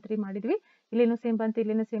 ಅಪಾನ್ 113 ಮಾಡಿದ್ವಿ. ಇಲ್ಲಿನೂ ಸೇಮ್ ಬಂತು,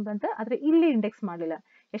 ಇಲ್ಲಿನೂ ಸೇಮ್ ಬಂತು. ಆದ್ರೆ ಇಲ್ಲಿ ಇಂಡೆಕ್ಸ್ ಮಾಡಲಿಲ್ಲ.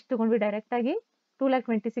 ಎಷ್ಟು ತಗೊಂಡ್ವಿ, ಡೈರೆಕ್ಟ್ ಆಗಿ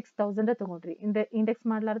 2,26,000 ತಗೊಂಡ್ರಿ. ಇಂಡೆಕ್ಸ್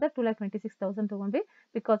ಮಾಡ್ಲಾರ್ದ 2,26,000 ತಗೊಂಡ್ವಿ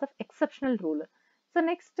because of exceptional rule. So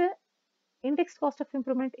next index cost of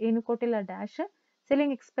improvement ಏನು ಕೊಟ್ಟಿಲ್ಲ, dash.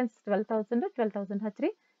 Selling expense 12,000 ಹಚ್ರಿ.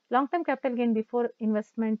 Long term capital gain before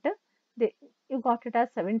investment you got it as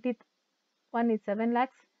 71 is 7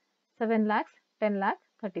 lakhs, 7 lakhs, 10 lakh,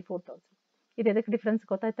 34,000. ಇದು ಎದಕ್ಕೆ ಡಿಫ್ರೆನ್ಸ್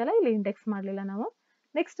ಗೊತ್ತಾಯ್ತಲ್ಲ, ಇಲ್ಲಿ ಇಂಡೆಕ್ಸ್ ಮಾಡಲಿಲ್ಲ ನಾವು.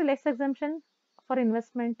 Next less exemption for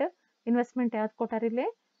investment. Investment ಯಾವ್ದು ಕೊಟ್ಟಾರ ಇಲ್ಲಿ,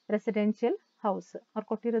 ರೆಸಿಡೆನ್ಷಿಯಲ್ ಹೌಸ್. ಅವ್ರು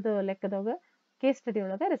ಕೊಟ್ಟಿರೋದು ಲೆಕ್ಕದಾಗ ಕೇಸ್ ಸ್ಟಡಿ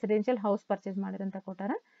ಒಳಗೆ ರೆಸಿಡೆನ್ಷಿಯಲ್ ಹೌಸ್ ಪರ್ಚೇಸ್ ಮಾಡಿರಂತ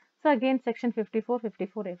ಕೊಟ್ಟಾರ. So again section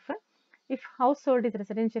 54F. If house sold is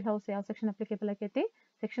residential house, ಯಾವ ಸೆಕ್ಷನ್ ಅಪ್ಲಿಕೇಬಲ್ ಆಗೈತಿ,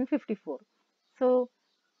 ಸೆಕ್ಷನ್ 54. ಸೊ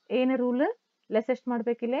ಏನು ರೂಲ್, ಲೆಸ್ ಎಷ್ಟು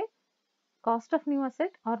ಮಾಡ್ಬೇಕಿಲ್ಲ, cost of new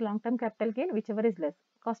asset R long term capital gain which ever is less.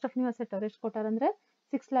 Cost of new asset ಅವ್ರು ಎಷ್ಟು ಕೊಟ್ಟಾರಂದ್ರೆ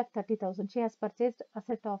 6,30,000. She has purchased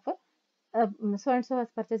asset of so and so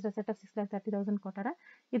has purchased asset of 6,30,000 ಕೊಟ್ಟಾರ.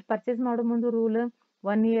 ಇದು purchase ಮಾಡೋ ಮುಂದೆ rule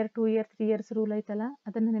 1 year 2 year 3 years rule ಐತಲ್ಲ,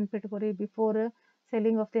 ಅದನ್ನ ನೆನ್ಪಿಟ್ಕೋರಿ. Before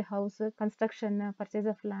selling of the house, construction, purchase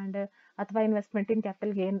of land ಅಥವಾ investment in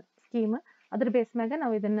capital gain scheme, ಅದ್ರ base ಮ್ಯಾಗ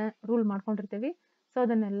ನಾವು ಇದನ್ನ ರೂಲ್ ಮಾಡ್ಕೊಂಡಿರ್ತೀವಿ. ಸೊ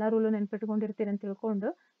ಅದನ್ನೆಲ್ಲ ರೂಲ್ ನೆನ್ಪಿಟ್ಕೊಂಡಿರ್ತೀರಿ ಅಂತ ತಿಳ್ಕೊಂಡು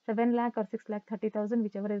 7 lakh or 6,30,000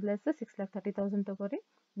 which ever is less 6,30,000 ತಗೋರಿ.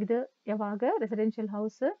 ಇದು ಯಾವಾಗ ರೆಸಿಡೆನ್ಷಿಯಲ್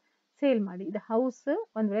ಹೌಸ್ ಸೇಲ್ ಮಾಡಿ, ಇದು ಹೌಸ್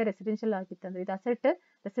ಒಂದ್ ವೇಳೆ ರೆಸಿಡೆನ್ಷಿಯಲ್ ಆಗಿತ್ತಂದ್ರೆ, ಇದು asset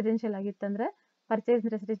residential ಆಗಿತ್ತಂದ್ರೆ purchase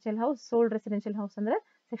residential house, sold residential house ಅಂದ್ರೆ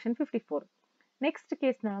ಸೆಕ್ಷನ್ 54. ನೆಕ್ಸ್ಟ್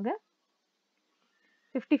ಕೇಸ್ನಾಗ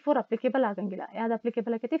 54 ಅಪ್ಲಿಕೇಬಲ್ ಆಗಂಗಿಲ್ಲ. ಯಾವ್ದು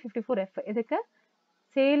ಅಪ್ಲಿಕೇಬಲ್ ಆಗೈತಿ, 54F. ಇದಕ್ಕೆ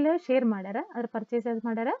ಸೇಲ್ ಶೇರ್ ಮಾಡ್ಯಾರ, ಅದ್ರ ಪರ್ಚೇಸ್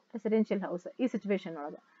ಮಾಡ್ಯಾರ ರೆಸಿಡೆನ್ಷಿಯಲ್ ಹೌಸ್ ಈ ಸಿಚುವೇಶನ್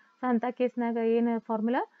ಒಳಗೆ. ಸೊ ಅಂತ ಕೇಸ್ನಾಗ ಏನು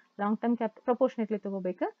ಫಾರ್ಮುಲಾ, ಲಾಂಗ್ ಟರ್ಮ್ ಪ್ರಪೋರ್ಷನೇಟ್ಲಿ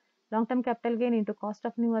ತಗೋಬೇಕು. Long term capital gain into cost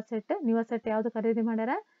of new asset. New asset ಯಾವ್ದು ಖರೀದಿ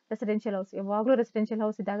ಮಾಡ್ಯಾರ, ರೆಸಿಡೆನ್ಷಿಯಲ್ ಹೌಸ್. ಯಾವಾಗಲೂ residential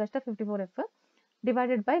house ಇದ್ದಾಗಷ್ಟ 54F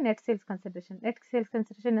divided by net sales consideration. Net sales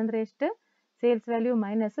consideration ಅಂದ್ರೆ ಎಷ್ಟು, sales value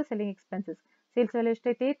minus selling expenses. Sales value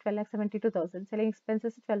ಎಷ್ಟೈತಿ, 12,72,000. Selling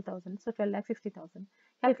expenses 12,000. So 12,60,000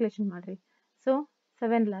 calculation ಮಾಡ್ರಿ. So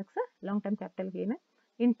 7 lakhs long term capital gain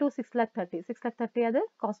into 6,30,000. 6,30,000 ಅದು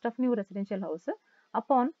cost of new residential house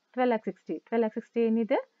upon 12,60,000. 12,60,000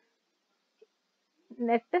 ಏನಿದೆ,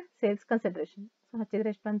 net sales consideration. So ಹಚ್ಚಿದ್ರೆ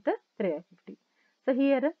ಎಷ್ಟು ಬಂತು, 3,50,000. So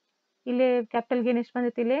here ಇಲ್ಲಿ ಕ್ಯಾಪಿಟಲ್ ಗೇನ್ ಎಷ್ಟು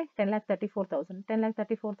ಬಂದೈತಿ, ಇಲ್ಲಿ 10,34,000.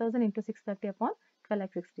 10,34,000 into 630 upon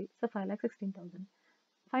 12,60,000. So 5,16,000.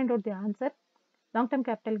 Find out the answer. Long term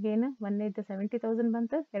capital gain ಒಂದನೇದು 70,000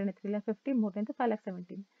 ಬಂತು, ಎರಡನೇ 3,50,000, ಮೂರನೇದು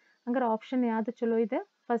 5,17,000. ಹಂಗಾರೆ ಆಪ್ಷನ್ ಯಾವ್ದು ಚಲೋ ಇದೆ,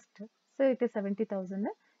 first. So it is 70,000.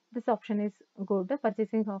 This option is good.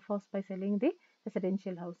 Purchasing of house by selling the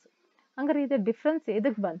residential house. ಹಂಗಾರೆ ಇದು ಡಿಫ್ರೆನ್ಸ್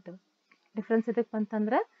ಎದಕ್ಕೆ ಬಂತು, ಡಿಫ್ರೆನ್ಸ್ ಎದಕ್ಕೆ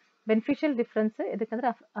ಬಂತಂದ್ರೆ beneficial difference. ಎದಕ್ಕಂದ್ರೆ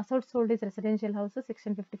asset sold is residential house,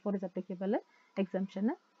 section 54 is applicable,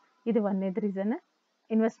 exemption. ಇದು ಒಂದನೇದು reason.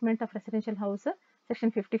 Investment of residential house,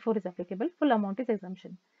 section 54 is applicable, full amount is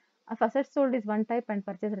exemption. If asset sold is one type and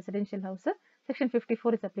purchase residential house, section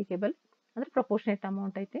 54 is applicable. ಅಂದ್ರೆ proportionate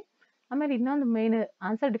amount ಐತಿ. ಆಮೇಲೆ ಇನ್ನೊಂದು main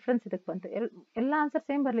answer difference ಇದಕ್ಕೆ ಬಂತು. ಎಲ್ಲ answer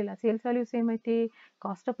same ಬರಲಿಲ್ಲ. Sales value same ಐತಿ,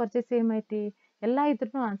 cost of purchase same ಐತಿ, ಎಲ್ಲ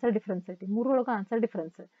ಇದ್ರೂ ಆನ್ಸರ್ ಡಿಫ್ರೆನ್ಸ್ ಐತಿ. ಮೂರೊಳಗೆ ಆನ್ಸರ್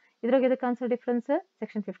ಡಿಫ್ರೆನ್ಸ್. ಇದ್ರಾಗ ಇದಕ್ಕೆ ಆನ್ಸರ್ ಡಿಫ್ರೆನ್ಸ್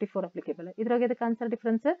ಸೆಕ್ಷನ್ 54 ಅಪ್ಲಿಕೇಬಲ್. ಇದ್ರಾಗ ಇದಕ್ಕೆ answer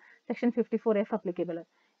difference section 54F applicable.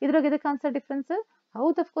 ಇದ್ರಾಗ ಇದಕ್ಕೆ ಆನ್ಸರ್ ಡಿಫ್ರೆನ್ಸ್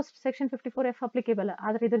ಹೌದು of course section 54F applicable.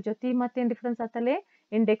 ಆದ್ರೆ ಇದ್ರ ಜೊತೆ ಮತ್ತೇನು ಡಿಫ್ರೆನ್ಸ್ ಆತಲ್ಲೇ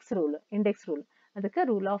ಇಂಡೆಕ್ಸ್ ರೂಲ್. ಅದಕ್ಕೆ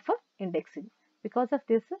rule of indexing. Because of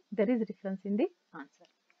this there is difference in the answer.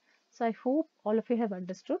 So I hope all of you have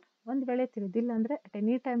understood. ಒಂದು ವೇಳೆ ತಿಳಿದಿಲ್ಲ ಅಂದ್ರೆ at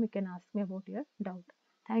any time you can ask me about your doubt.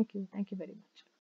 Thank you very much.